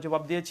 আমরা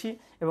জবাব দিয়েছি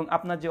এবং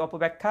আপনার যে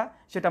অপব্যাখ্যা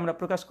সেটা আমরা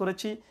প্রকাশ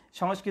করেছি।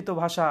 সংস্কৃত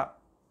ভাষা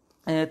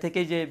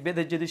থেকে যে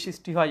বেদের যদি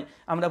সৃষ্টি হয়,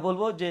 আমরা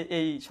বলবো যে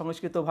এই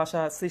সংস্কৃত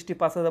ভাষা সৃষ্টি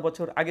 5000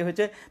 বছর আগে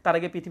হয়েছে। তার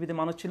আগে পৃথিবীতে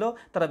মানুষ ছিল,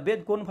 তারা বেদ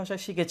কোন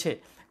ভাষায় শিখেছে,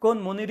 কোন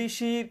মনি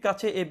ঋষির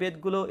কাছে এই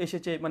বেদগুলো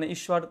এসেছে, মানে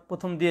ঈশ্বর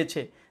প্রথম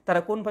দিয়েছে, তারা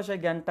কোন ভাষায়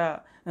জ্ঞানটা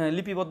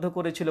লিপিবদ্ধ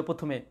করেছিল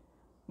প্রথমে,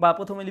 বা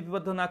প্রথমে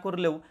লিপিবদ্ধ না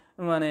করলেও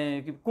মানে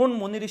কোন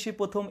মনি ঋষি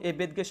প্রথম এই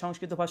বেদকে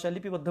সংস্কৃত ভাষায়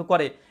লিপিবদ্ধ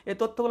করে, এই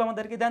তথ্যগুলো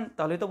আমাদেরকে দেন,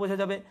 তাহলেই তো বোঝা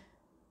যাবে।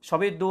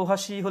 সবই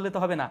দোহাসি হলে তো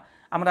হবে না।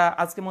 আমরা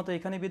আজকের মতো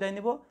এখানে বিদায়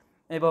নেব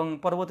এবং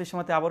পরবর্তী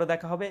সময়তে আবারও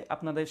দেখা হবে,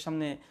 আপনাদের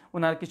সামনে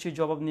ওনার কিছু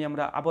জবাব নিয়ে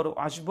আমরা আবারও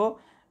আসবো।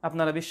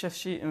 আপনারা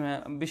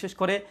বিশেষ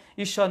করে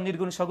ঈশ্বর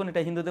নির্গুণ সগুণ,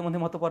 এটা হিন্দুদের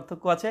মধ্যে মত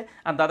পার্থক্য আছে।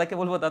 আর দাদাকে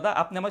বলবো, দাদা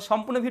আপনি আমার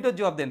সম্পূর্ণ ভিডিও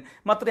জবাব দেন,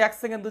 মাত্র 1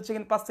 সেকেন্ড 2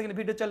 সেকেন্ড 5 সেকেন্ড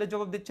ভিডিও চালিয়ে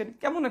জবাব দিচ্ছেন,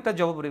 কেমন একটা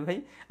জবাব রে ভাই?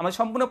 আমার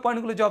সম্পূর্ণ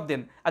পয়েন্টগুলো জবাব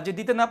দেন। আর যদি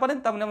দিতে না পারেন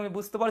তার মানে আমি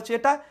বুঝতে পারছি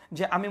এটা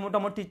যে আমি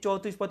মোটামুটি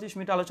 34-25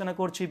 মিনিট আলোচনা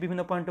করছি,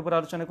 বিভিন্ন পয়েন্টের উপর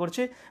আলোচনা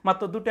করছি,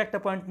 মাত্র 2-1টা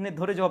পয়েন্ট নিয়ে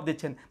ধরে জবাব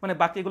দিচ্ছেন, মানে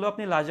বাকিগুলো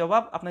আপনি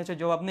লাজবাব, আপনার কাছে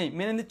জবাব নেই,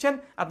 মেনে নিচ্ছেন,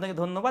 আপনাকে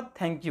ধন্যবাদ,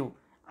 থ্যাংক ইউ।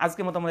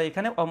 আজকের মতো আমরা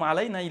এখানে, ওয়া মা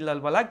আলাইনা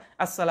ইল্লাল বালাগ।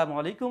 আসসালামু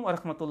আলাইকুম ওয়া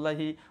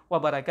রাহমাতুল্লাহি ওয়া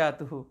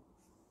বারাকাতুহু।